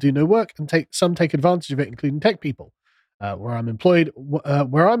for people to do no work and some take advantage of it, including tech people. Where I'm employed,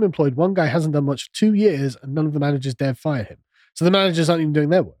 one guy hasn't done much for 2 years and none of the managers dare fire him. So the managers aren't even doing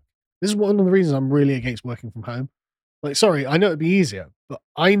their work. This is one of the reasons I'm really against working from home. Like, sorry, I know it'd be easier, but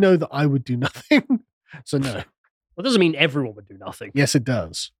I know that I would do nothing. So no. Well, it doesn't mean everyone would do nothing. Yes, it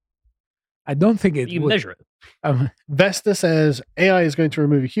does. I don't think it You would. measure it. Vesta says AI is going to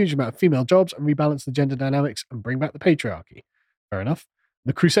remove a huge amount of female jobs and rebalance the gender dynamics and bring back the patriarchy. Fair enough.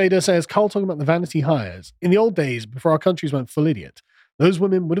 The Crusader says, Carl talking about the vanity hires. In the old days, before our countries went full idiot, those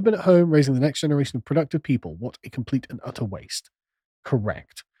women would have been at home raising the next generation of productive people. What a complete and utter waste.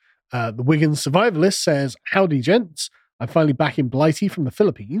 Correct. The Wiggins Survivalist says, howdy, gents. I'm finally back in Blighty from the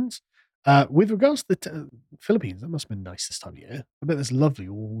Philippines. With regards to the Philippines, that must have been nice this time of year. I bet it's lovely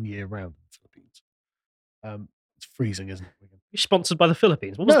all year round in the Philippines. It's freezing, isn't it, Wiggins? You're sponsored by the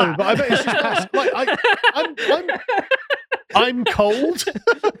Philippines. What was that? But I bet it's just I'm cold.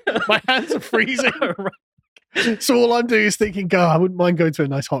 My hands are freezing. So all I'm doing is thinking, God, I wouldn't mind going to a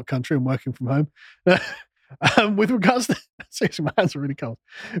nice hot country and working from home. With regards to seriously, my hands are really cold.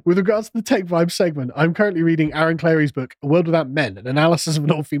 With regards to the Tech Vibe segment, I'm currently reading Aaron Clary's book, A World Without Men, an analysis of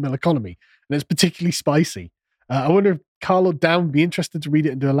an all-female economy, and it's particularly spicy. I wonder if Carl or Dan would be interested to read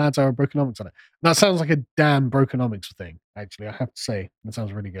it and do a Lad's Hour Brokenomics on it. That sounds like a Dan Brokenomics thing, actually, I have to say. That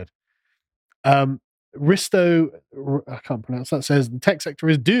sounds really good. Risto, I can't pronounce that, says the tech sector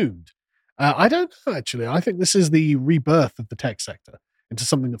is doomed. I don't know, actually. I think this is the rebirth of the tech sector into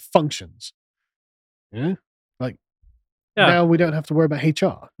something that functions. Yeah? Now we don't have to worry about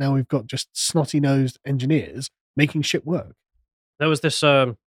HR. Now we've got just snotty-nosed engineers making shit work. There was this,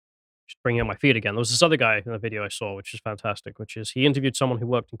 just bringing up my feed again, there was this other guy in the video I saw, which is fantastic, which is he interviewed someone who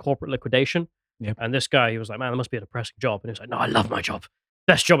worked in corporate liquidation. Yep. And this guy, he was like, man, that must be a depressing job. And he was like, no, I love my job.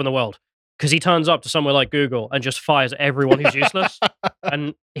 Best job in the world. Because he turns up to somewhere like Google and just fires everyone who's useless.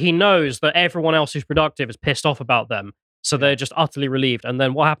 And he knows that everyone else who's productive is pissed off about them. So they're just utterly relieved. And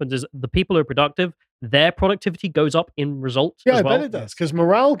then what happens is the people who are productive, their productivity goes up in result Yeah, as well. I bet it does, because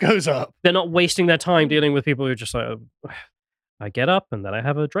morale goes up. They're not wasting their time dealing with people who are just like, I get up and then I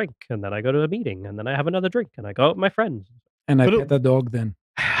have a drink and then I go to a meeting and then I have another drink and I go out with my friends. And I pet the dog then.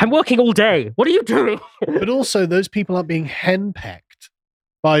 I'm working all day. What are you doing? But also, those people aren't being henpecked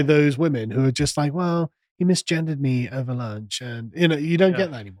by those women who are just like, well, he misgendered me over lunch. And, you don't get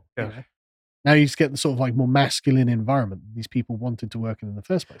that anymore. Yeah. You know? Now you just get the sort of like more masculine environment these people wanted to work in the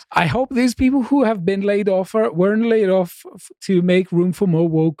first place. I hope these people who have been laid off weren't laid off to make room for more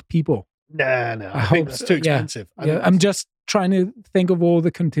woke people. No, I think that's too expensive. Yeah, I'm just trying to think of all the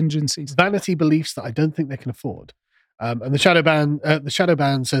contingencies. Vanity beliefs that I don't think they can afford. And the shadow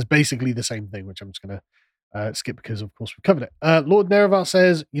ban says basically the same thing, which I'm just going to Skip because, of course, we've covered it. Lord Nerevar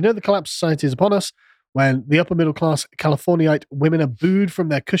says, the collapse of society is upon us when the upper middle class Californiate women are booed from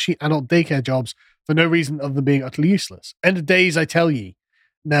their cushy adult daycare jobs for no reason other than being utterly useless. End of days, I tell ye.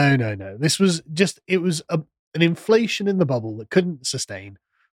 No. This was it was an inflation in the bubble that couldn't sustain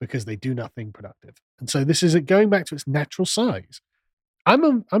because they do nothing productive. And so this is going back to its natural size. I'm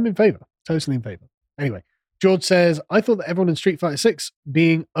in favor, totally in favor. Anyway, George says, I thought that everyone in Street Fighter 6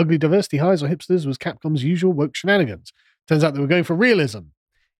 being ugly diversity highs or hipsters was Capcom's usual woke shenanigans. Turns out they were going for realism.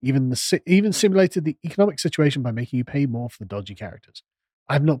 Even simulated the economic situation by making you pay more for the dodgy characters.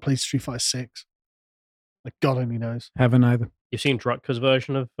 I've not played Street Fighter 6. Like God only knows. Haven't either. You've seen Drutka's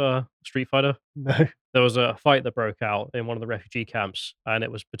version of Street Fighter? No. There was a fight that broke out in one of the refugee camps, and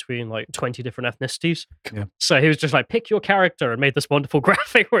it was between like 20 different ethnicities. Yeah. So he was just like, pick your character, and made this wonderful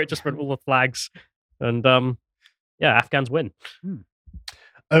graphic where it just went all the flags. And Afghans win.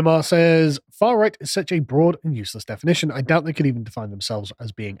 Omar says, far right is such a broad and useless definition. I doubt they could even define themselves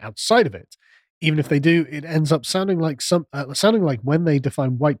as being outside of it. Even if they do, it ends up sounding like when they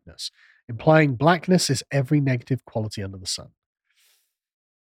define whiteness, implying blackness is every negative quality under the sun.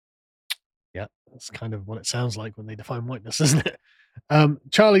 Yeah, that's kind of what it sounds like when they define whiteness, isn't it?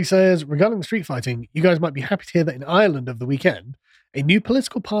 Charlie says, regarding the street fighting, you guys might be happy to hear that in Ireland over the weekend, a new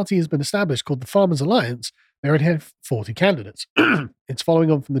political party has been established called the Farmers Alliance. They already have 40 candidates. It's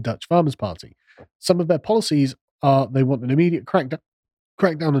following on from the Dutch Farmers Party. Some of their policies are they want an immediate crackdown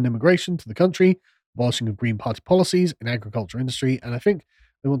on immigration to the country, abolishing of Green Party policies in agriculture industry, and I think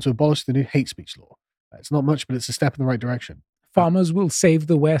they want to abolish the new hate speech law. It's not much, but it's a step in the right direction. Farmers will save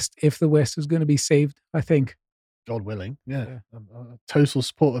the West if the West is going to be saved, I think. God willing. Yeah. Total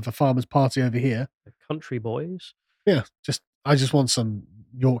support of the Farmers Party over here. The country boys. Yeah. I just want some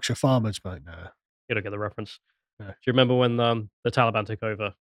Yorkshire farmers, but no. You don't get the reference. No. Do you remember when the Taliban took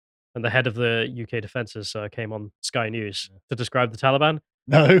over and the head of the UK defences came on Sky News to describe the Taliban?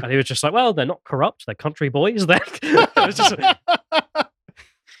 No. And he was just like, well, they're not corrupt. They're country boys. It was just,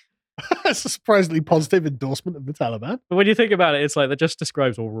 that's a surprisingly positive endorsement of the Taliban. but when you think about it, it's like that just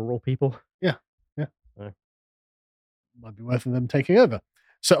describes all rural people. Yeah. Oh. Might be worth them taking over.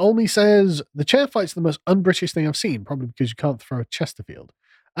 So Olney says, the chair fight's the most un-British thing I've seen, probably because you can't throw a Chesterfield.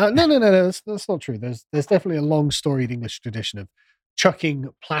 No, that's not true. There's definitely a long storied English tradition of chucking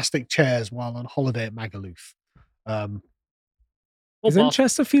plastic chairs while on holiday at Magaluf. Isn't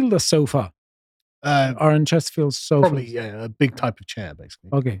Chesterfield a sofa? Aren't Chesterfield sofas? Probably, a big type of chair,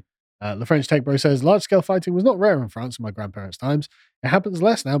 basically. Okay. The French Tech Bro says, large-scale fighting was not rare in France in my grandparents' times. It happens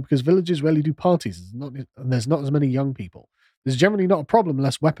less now because villages rarely do parties, and there's not as many young people. There's generally not a problem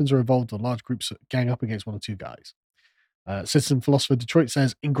unless weapons are involved or large groups gang up against one or two guys. Citizen Philosopher Detroit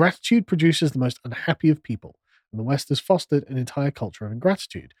says, ingratitude produces the most unhappy of people, and the West has fostered an entire culture of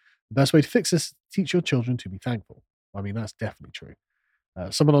ingratitude. The best way to fix this is to teach your children to be thankful. I mean, that's definitely true.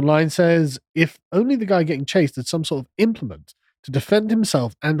 Someone online says, if only the guy getting chased had some sort of implement to defend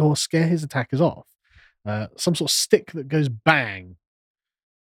himself and or scare his attackers off. Some sort of stick that goes bang.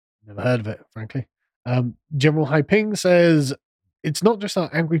 Never heard of it, frankly. General Haiping says, it's not just our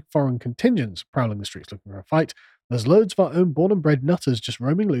angry foreign contingents prowling the streets looking for a fight. There's loads of our own born and bred nutters just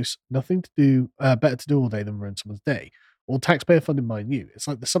roaming loose, nothing to do, better to do all day than ruin someone's day. All taxpayer funded, mind you. It's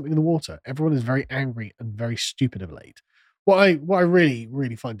like there's something in the water. Everyone is very angry and very stupid of late. What I really,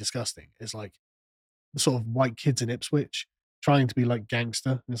 really find disgusting is like the sort of white kids in Ipswich trying to be like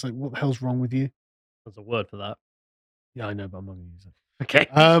gangster. And it's like, what the hell's wrong with you? There's a word for that. Yeah, I know, but I'm not going to use it. Okay.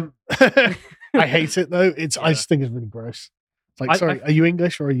 I hate it though. I just think it's really gross. It's like, sorry, are you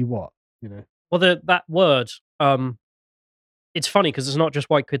English or are you what? You know. Well, that word, it's funny because it's not just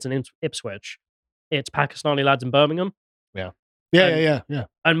white kids in Ipswich. It's Pakistani lads in Birmingham. Yeah. Yeah.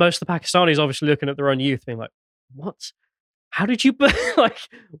 And most of the Pakistanis obviously looking at their own youth being like, what? How did you, like,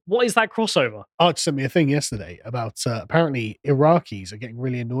 what is that crossover? Arch sent me a thing yesterday about apparently Iraqis are getting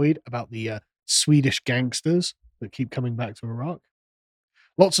really annoyed about the Swedish gangsters that keep coming back to Iraq.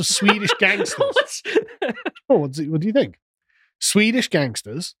 Lots of Swedish gangsters. What do you think? Swedish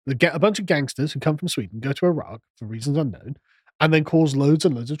gangsters, they get a bunch of gangsters who come from Sweden, go to Iraq for reasons unknown, and then cause loads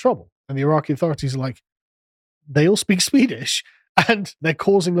and loads of trouble. And the Iraqi authorities are like, they all speak Swedish and they're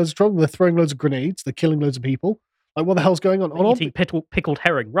causing loads of trouble. They're throwing loads of grenades. They're killing loads of people. Like, what the hell's going on? Eating pickled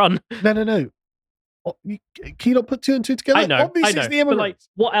herring, run. No. Can you not put two and two together? I know. Obviously, it's the immigrants.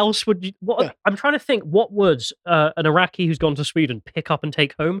 But like, what else would you? Yeah. I'm trying to think. What would an Iraqi who's gone to Sweden pick up and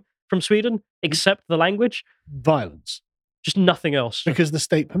take home from Sweden, except the language? Violence. Just nothing else. Because the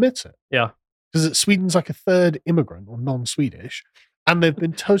state permits it. Yeah. Because Sweden's like a third immigrant or non-Swedish, and they've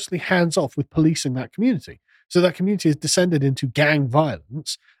been totally hands off with policing that community. So that community has descended into gang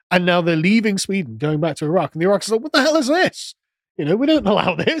violence, And now they're leaving Sweden, going back to Iraq. And the Iraq's like, what the hell is this? We don't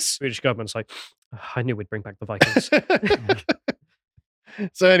allow this. Swedish government's like, I knew we'd bring back the Vikings.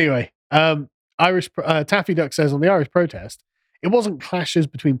 So anyway, Taffy Duck says on the Irish protest, it wasn't clashes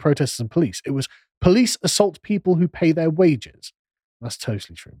between protesters and police. It was police assault people who pay their wages. That's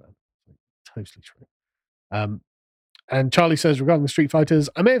totally true, man. Totally true. And Charlie says, regarding the street fighters,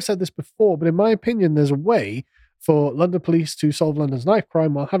 I may have said this before, but in my opinion, there's a way for London police to solve London's knife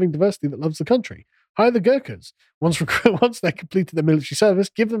crime while having diversity that loves the country. Hire the Gurkhas. Once they've completed their military service,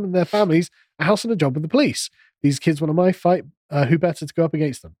 give them and their families a house and a job with the police. These kids want to my fight. Who better to go up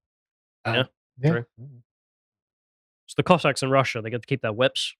against them? Yeah. True. It's the Cossacks in Russia. They get to keep their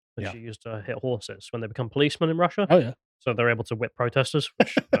whips, which you use to hit horses when they become policemen in Russia. Oh, yeah. So they're able to whip protesters,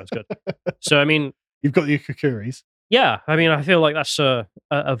 which is good. So, I mean... You've got your kukuris. Yeah. I mean, I feel like that's a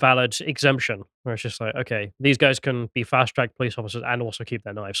valid exemption, where it's just like, okay, these guys can be fast-track police officers and also keep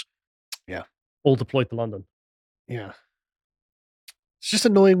their knives. Yeah. All deployed to London. Yeah. It's just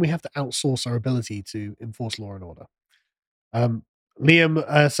annoying we have to outsource our ability to enforce law and order.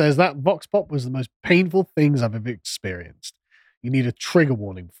 Liam says that Voxpop was the most painful things I've ever experienced. You need a trigger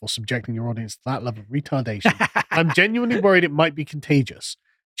warning before subjecting your audience to that level of retardation. I'm genuinely worried it might be contagious.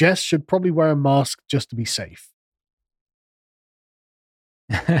 Jess should probably wear a mask just to be safe.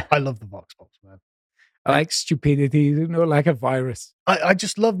 I love the Voxpops, man. I like stupidity, like a virus. I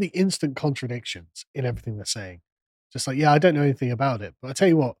just love the instant contradictions in everything they're saying. Just like, yeah, I don't know anything about it, but I tell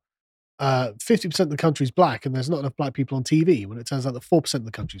you what, 50% of the country's black and there's not enough black people on TV when it turns out that 4% of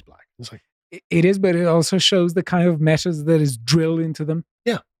the country's black. It's like, it is, but it also shows the kind of message that is drilled into them.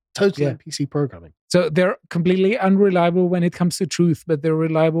 Yeah, totally NPC programming. So they're completely unreliable when it comes to truth, but they're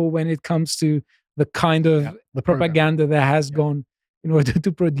reliable when it comes to the kind of the propaganda that has gone in order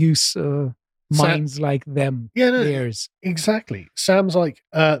to produce minds like them. Yeah, no, theirs. Exactly. Sam's like,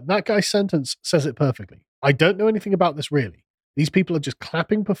 that guy's sentence says it perfectly. I don't know anything about this really. These people are just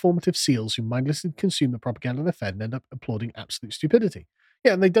clapping performative seals who mindlessly consume the propaganda they're fed and end up applauding absolute stupidity.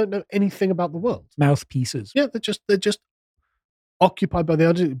 Yeah, and they don't know anything about the world. Mouthpieces. Yeah, they're just occupied by the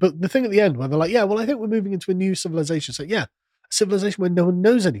other. But the thing at the end where they're like, yeah, well, I think we're moving into a new civilization. So yeah, a civilization where no one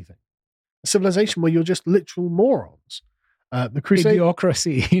knows anything. A civilization where you're just literal morons. The Crusade...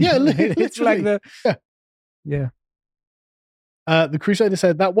 Idiocracy. Yeah, it's like the... Yeah. The Crusader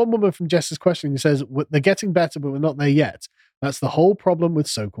said, that one woman from Jess's questioning says, they're getting better, but we're not there yet. That's the whole problem with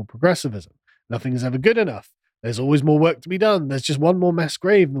so-called progressivism. Nothing is ever good enough. There's always more work to be done. There's just one more mass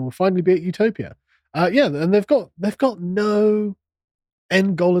grave and then we'll finally be at utopia. Yeah, and they've got no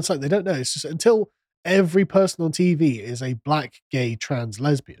end goal in sight. They don't know. It's just until every person on TV is a black, gay, trans,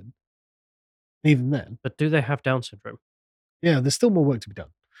 lesbian. Even then. But do they have Down syndrome? Yeah, there's still more work to be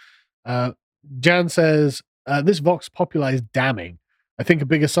done. Jan says, this Vox Populi is damning. I think a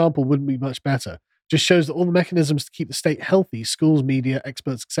bigger sample wouldn't be much better. Just shows that all the mechanisms to keep the state healthy, schools, media,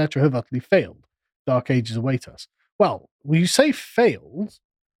 experts, etc., have utterly failed. Dark ages await us. Well, you say failed,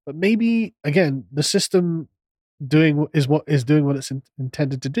 but maybe, again, the system doing what it's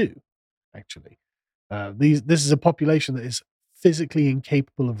intended to do, actually. This is a population that is physically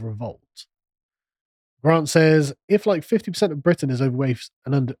incapable of revolt. Grant says, if like 50% of Britain is overweight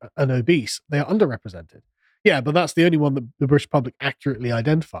and obese, they are underrepresented. Yeah, but that's the only one that the British public accurately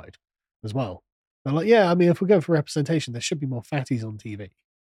identified as well. They're like, yeah, I mean, if we're going for representation, there should be more fatties on TV.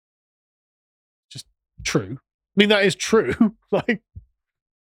 Just true. I mean, that is true. Like,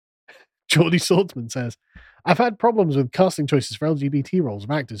 Geordie Swordsman says, I've had problems with casting choices for LGBT roles of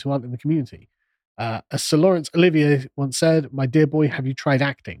actors who aren't in the community. As Sir Laurence Olivier once said, my dear boy, have you tried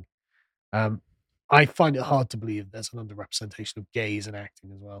acting? I find it hard to believe there's an underrepresentation of gays in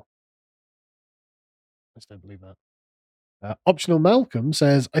acting as well. I just don't believe that. Optional Malcolm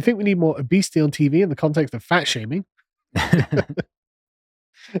says, I think we need more obesity on TV in the context of fat shaming.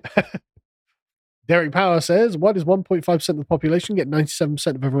 Derek Power says, why does 1.5% of the population get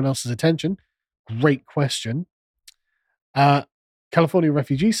 97% of everyone else's attention? Great question. California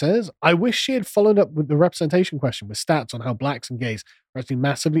Refugee says, I wish she had followed up with the representation question with stats on how blacks and gays are actually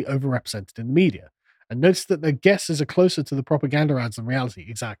massively overrepresented in the media. And noticed that their guesses are closer to the propaganda ads than reality.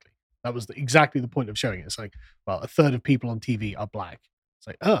 Exactly. That was exactly the point of showing it. It's like, well, a third of people on TV are black. It's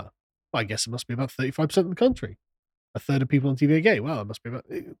like, well, I guess it must be about 35% of the country. A third of people on TV are gay. Well, it must be about...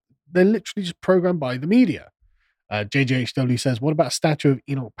 They're literally just programmed by the media. JJHW says, what about a statue of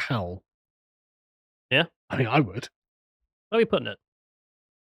Enoch Powell? Yeah. I mean, I would. Where are we putting it?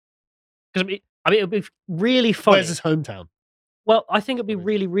 Because, I mean, it would be really funny. Where's his hometown? Well, I think it'd be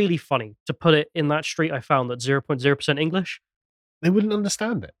really, really funny to put it in that street I found that's 0.0% English. They wouldn't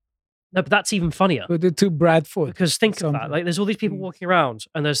understand it. No, but that's even funnier. With the two Bradford. Because think of that. Like, there's all these people walking around,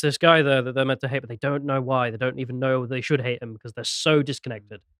 and there's this guy there that they're meant to hate, but they don't know why. They don't even know they should hate him because they're so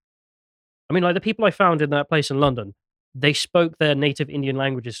disconnected. I mean, like, the people I found in that place in London, they spoke their native Indian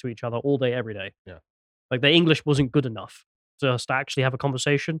languages to each other all day, every day. Yeah. Like, their English wasn't good enough to actually have a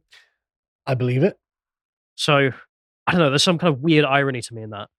conversation. I believe it. So, I don't know. There's some kind of weird irony to me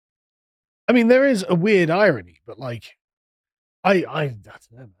in that. I mean, there is a weird irony, but like, I don't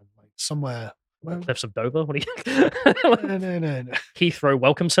know, man. Like somewhere. Cliffs of Dover? What are you? No. Heathrow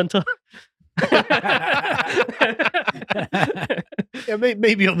Welcome Centre? Yeah,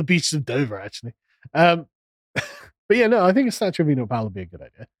 maybe on the beaches of Dover, actually. But yeah, no, I think a statue of Enoch Powell would be a good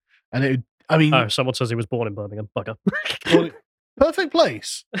idea. And it, I mean, oh, someone says he was born in Birmingham. Bugger. Perfect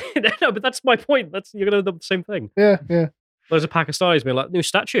place. No, but that's my point. You're going to do the same thing. Yeah. Loads of Pakistanis being like, new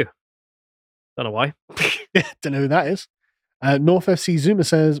statue. Don't know why. Yeah, don't know who that is. North FC Zuma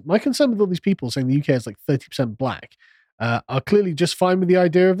says, my concern with all these people saying the UK is like 30% black are clearly just fine with the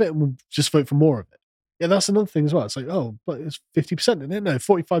idea of it and will just vote for more of it. Yeah, that's another thing as well. It's like, oh, but it's 50%, isn't it? No,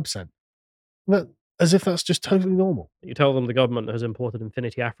 45%. As if that's just totally normal. You tell them the government has imported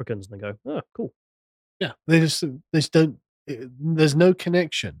Infinity Africans and they go, oh, cool. Yeah, they just don't, there's no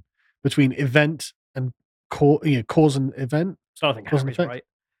connection between event and cause and event. So I think Harry's right.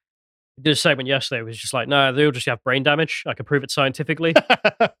 He did a segment yesterday. It was just like, no, they'll just have brain damage. I can prove it scientifically.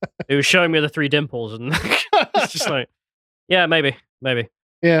 It was showing me the 3 dimples, and it's just like, yeah, maybe.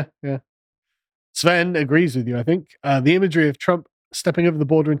 Yeah. Sven agrees with you, I think. The imagery of Trump stepping over the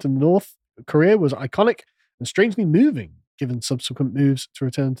border into North Korea was iconic and strangely moving, given subsequent moves to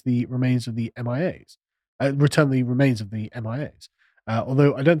return the remains of the MIAs.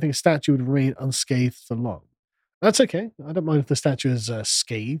 Although I don't think a statue would remain unscathed for long. That's okay. I don't mind if the statue is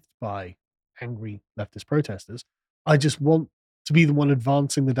scathed by angry leftist protesters. I just want to be the one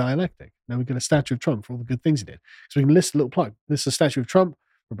advancing the dialectic. Now we've got a statue of Trump for all the good things he did. So we can list a little plaque. This is a statue of Trump.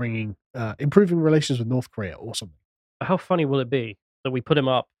 We're bringing improving relations with North Korea or something. How funny will it be that we put him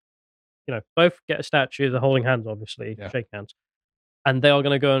up, both get a statue, they're holding hands, obviously, shake hands, and they are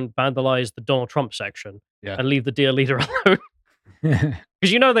going to go and vandalize the Donald Trump section and leave the dear leader alone.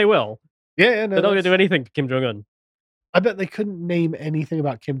 Because they will. Yeah, no, they're not going to do anything to Kim Jong-un. I bet they couldn't name anything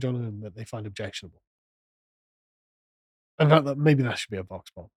about Kim Jong-un that they find objectionable. In fact, maybe that should be a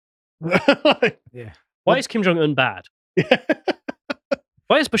Voxpop. Yeah. Why is Kim Jong-un bad?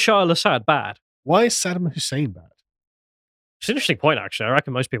 Why is Bashar al-Assad bad? Why is Saddam Hussein bad? It's an interesting point, actually. I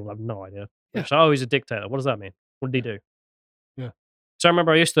reckon most people have no idea. Yeah. So, he's a dictator. What does that mean? What did he do? Yeah. So I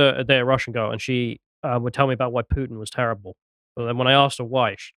remember I used to date a Russian girl, and she would tell me about why Putin was terrible. But then when I asked her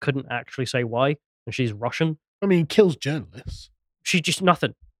why, she couldn't actually say why, and she's Russian. I mean, he kills journalists. She just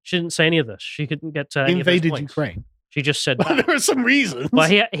nothing. She didn't say any of this. She couldn't get to any invaded of those points. Ukraine. She just said well, there are some reasons. Well,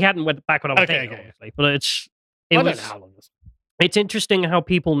 he hadn't went back when I was dating, obviously. But I don't know how long this. It's interesting how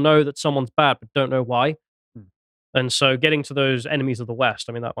people know that someone's bad but don't know why. And so getting to those enemies of the West,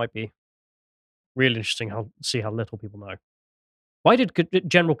 I mean, that might be really interesting to see how little people know. Why did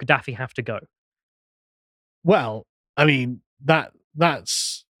General Gaddafi have to go? Well, I mean,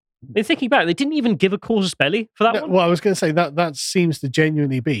 that's... Thinking back, they didn't even give a casus belli for that one? Well, I was going to say that seems to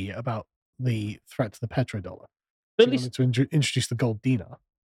genuinely be about the threat to the petrodollar. But at least to introduce the gold dinar.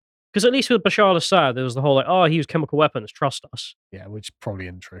 Because at least with Bashar al-Assad, there was the whole he used chemical weapons, trust us. Yeah, which probably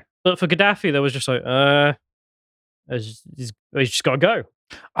isn't true. But for Gaddafi, there was just he's just got to go.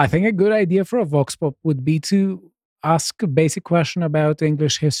 I think a good idea for a Vox Pop would be to ask a basic question about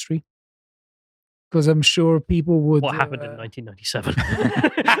English history. Because I'm sure people would... What happened in 1997?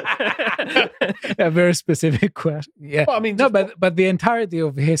 A very specific question. Yeah. Well, I mean, but the entirety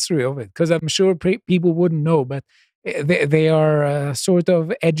of the history of it, because I'm sure people wouldn't know, but they are sort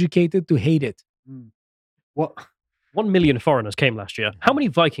of educated to hate it. What? 1 million foreigners came last year. How many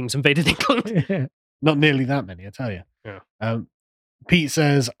Vikings invaded England? Not nearly that many, I tell you. Yeah. Pete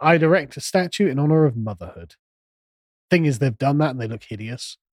says, I'd erect a statue in honor of motherhood. Thing is, they've done that and they look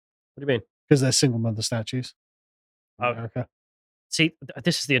hideous. What do you mean? Because they're single mother statues in America. See,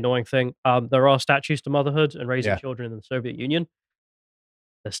 this is the annoying thing. There are statues to motherhood and raising children in the Soviet Union.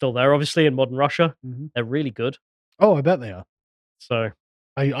 They're still there, obviously, in modern Russia. Mm-hmm. They're really good. Oh, I bet they are. So,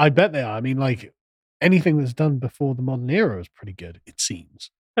 I bet they are. I mean, like, anything that's done before the modern era is pretty good, it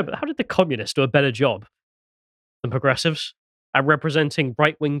seems. Yeah, but how did the communists do a better job than progressives at representing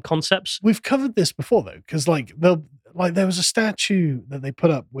right-wing concepts? We've covered this before, though, because, there was a statue that they put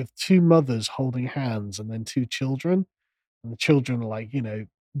up with 2 mothers holding hands and then 2 children. And the children are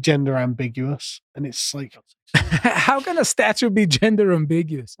gender ambiguous. And it's like... How can a statue be gender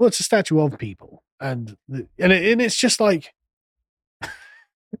ambiguous? Well, it's a statue of people. And it's just like...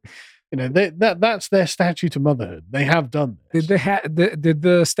 that's their statue to motherhood. They have done this. Did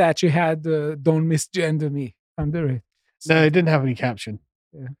the statue had "Don't misgender me" under it? No, it didn't have any caption.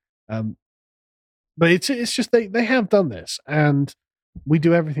 Yeah. But it's just they have done this, and we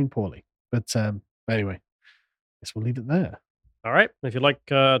do everything poorly. But anyway, I guess we'll leave it there. All right. If you'd like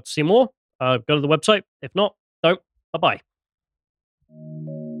to see more, go to the website. If not, don't. Bye-bye.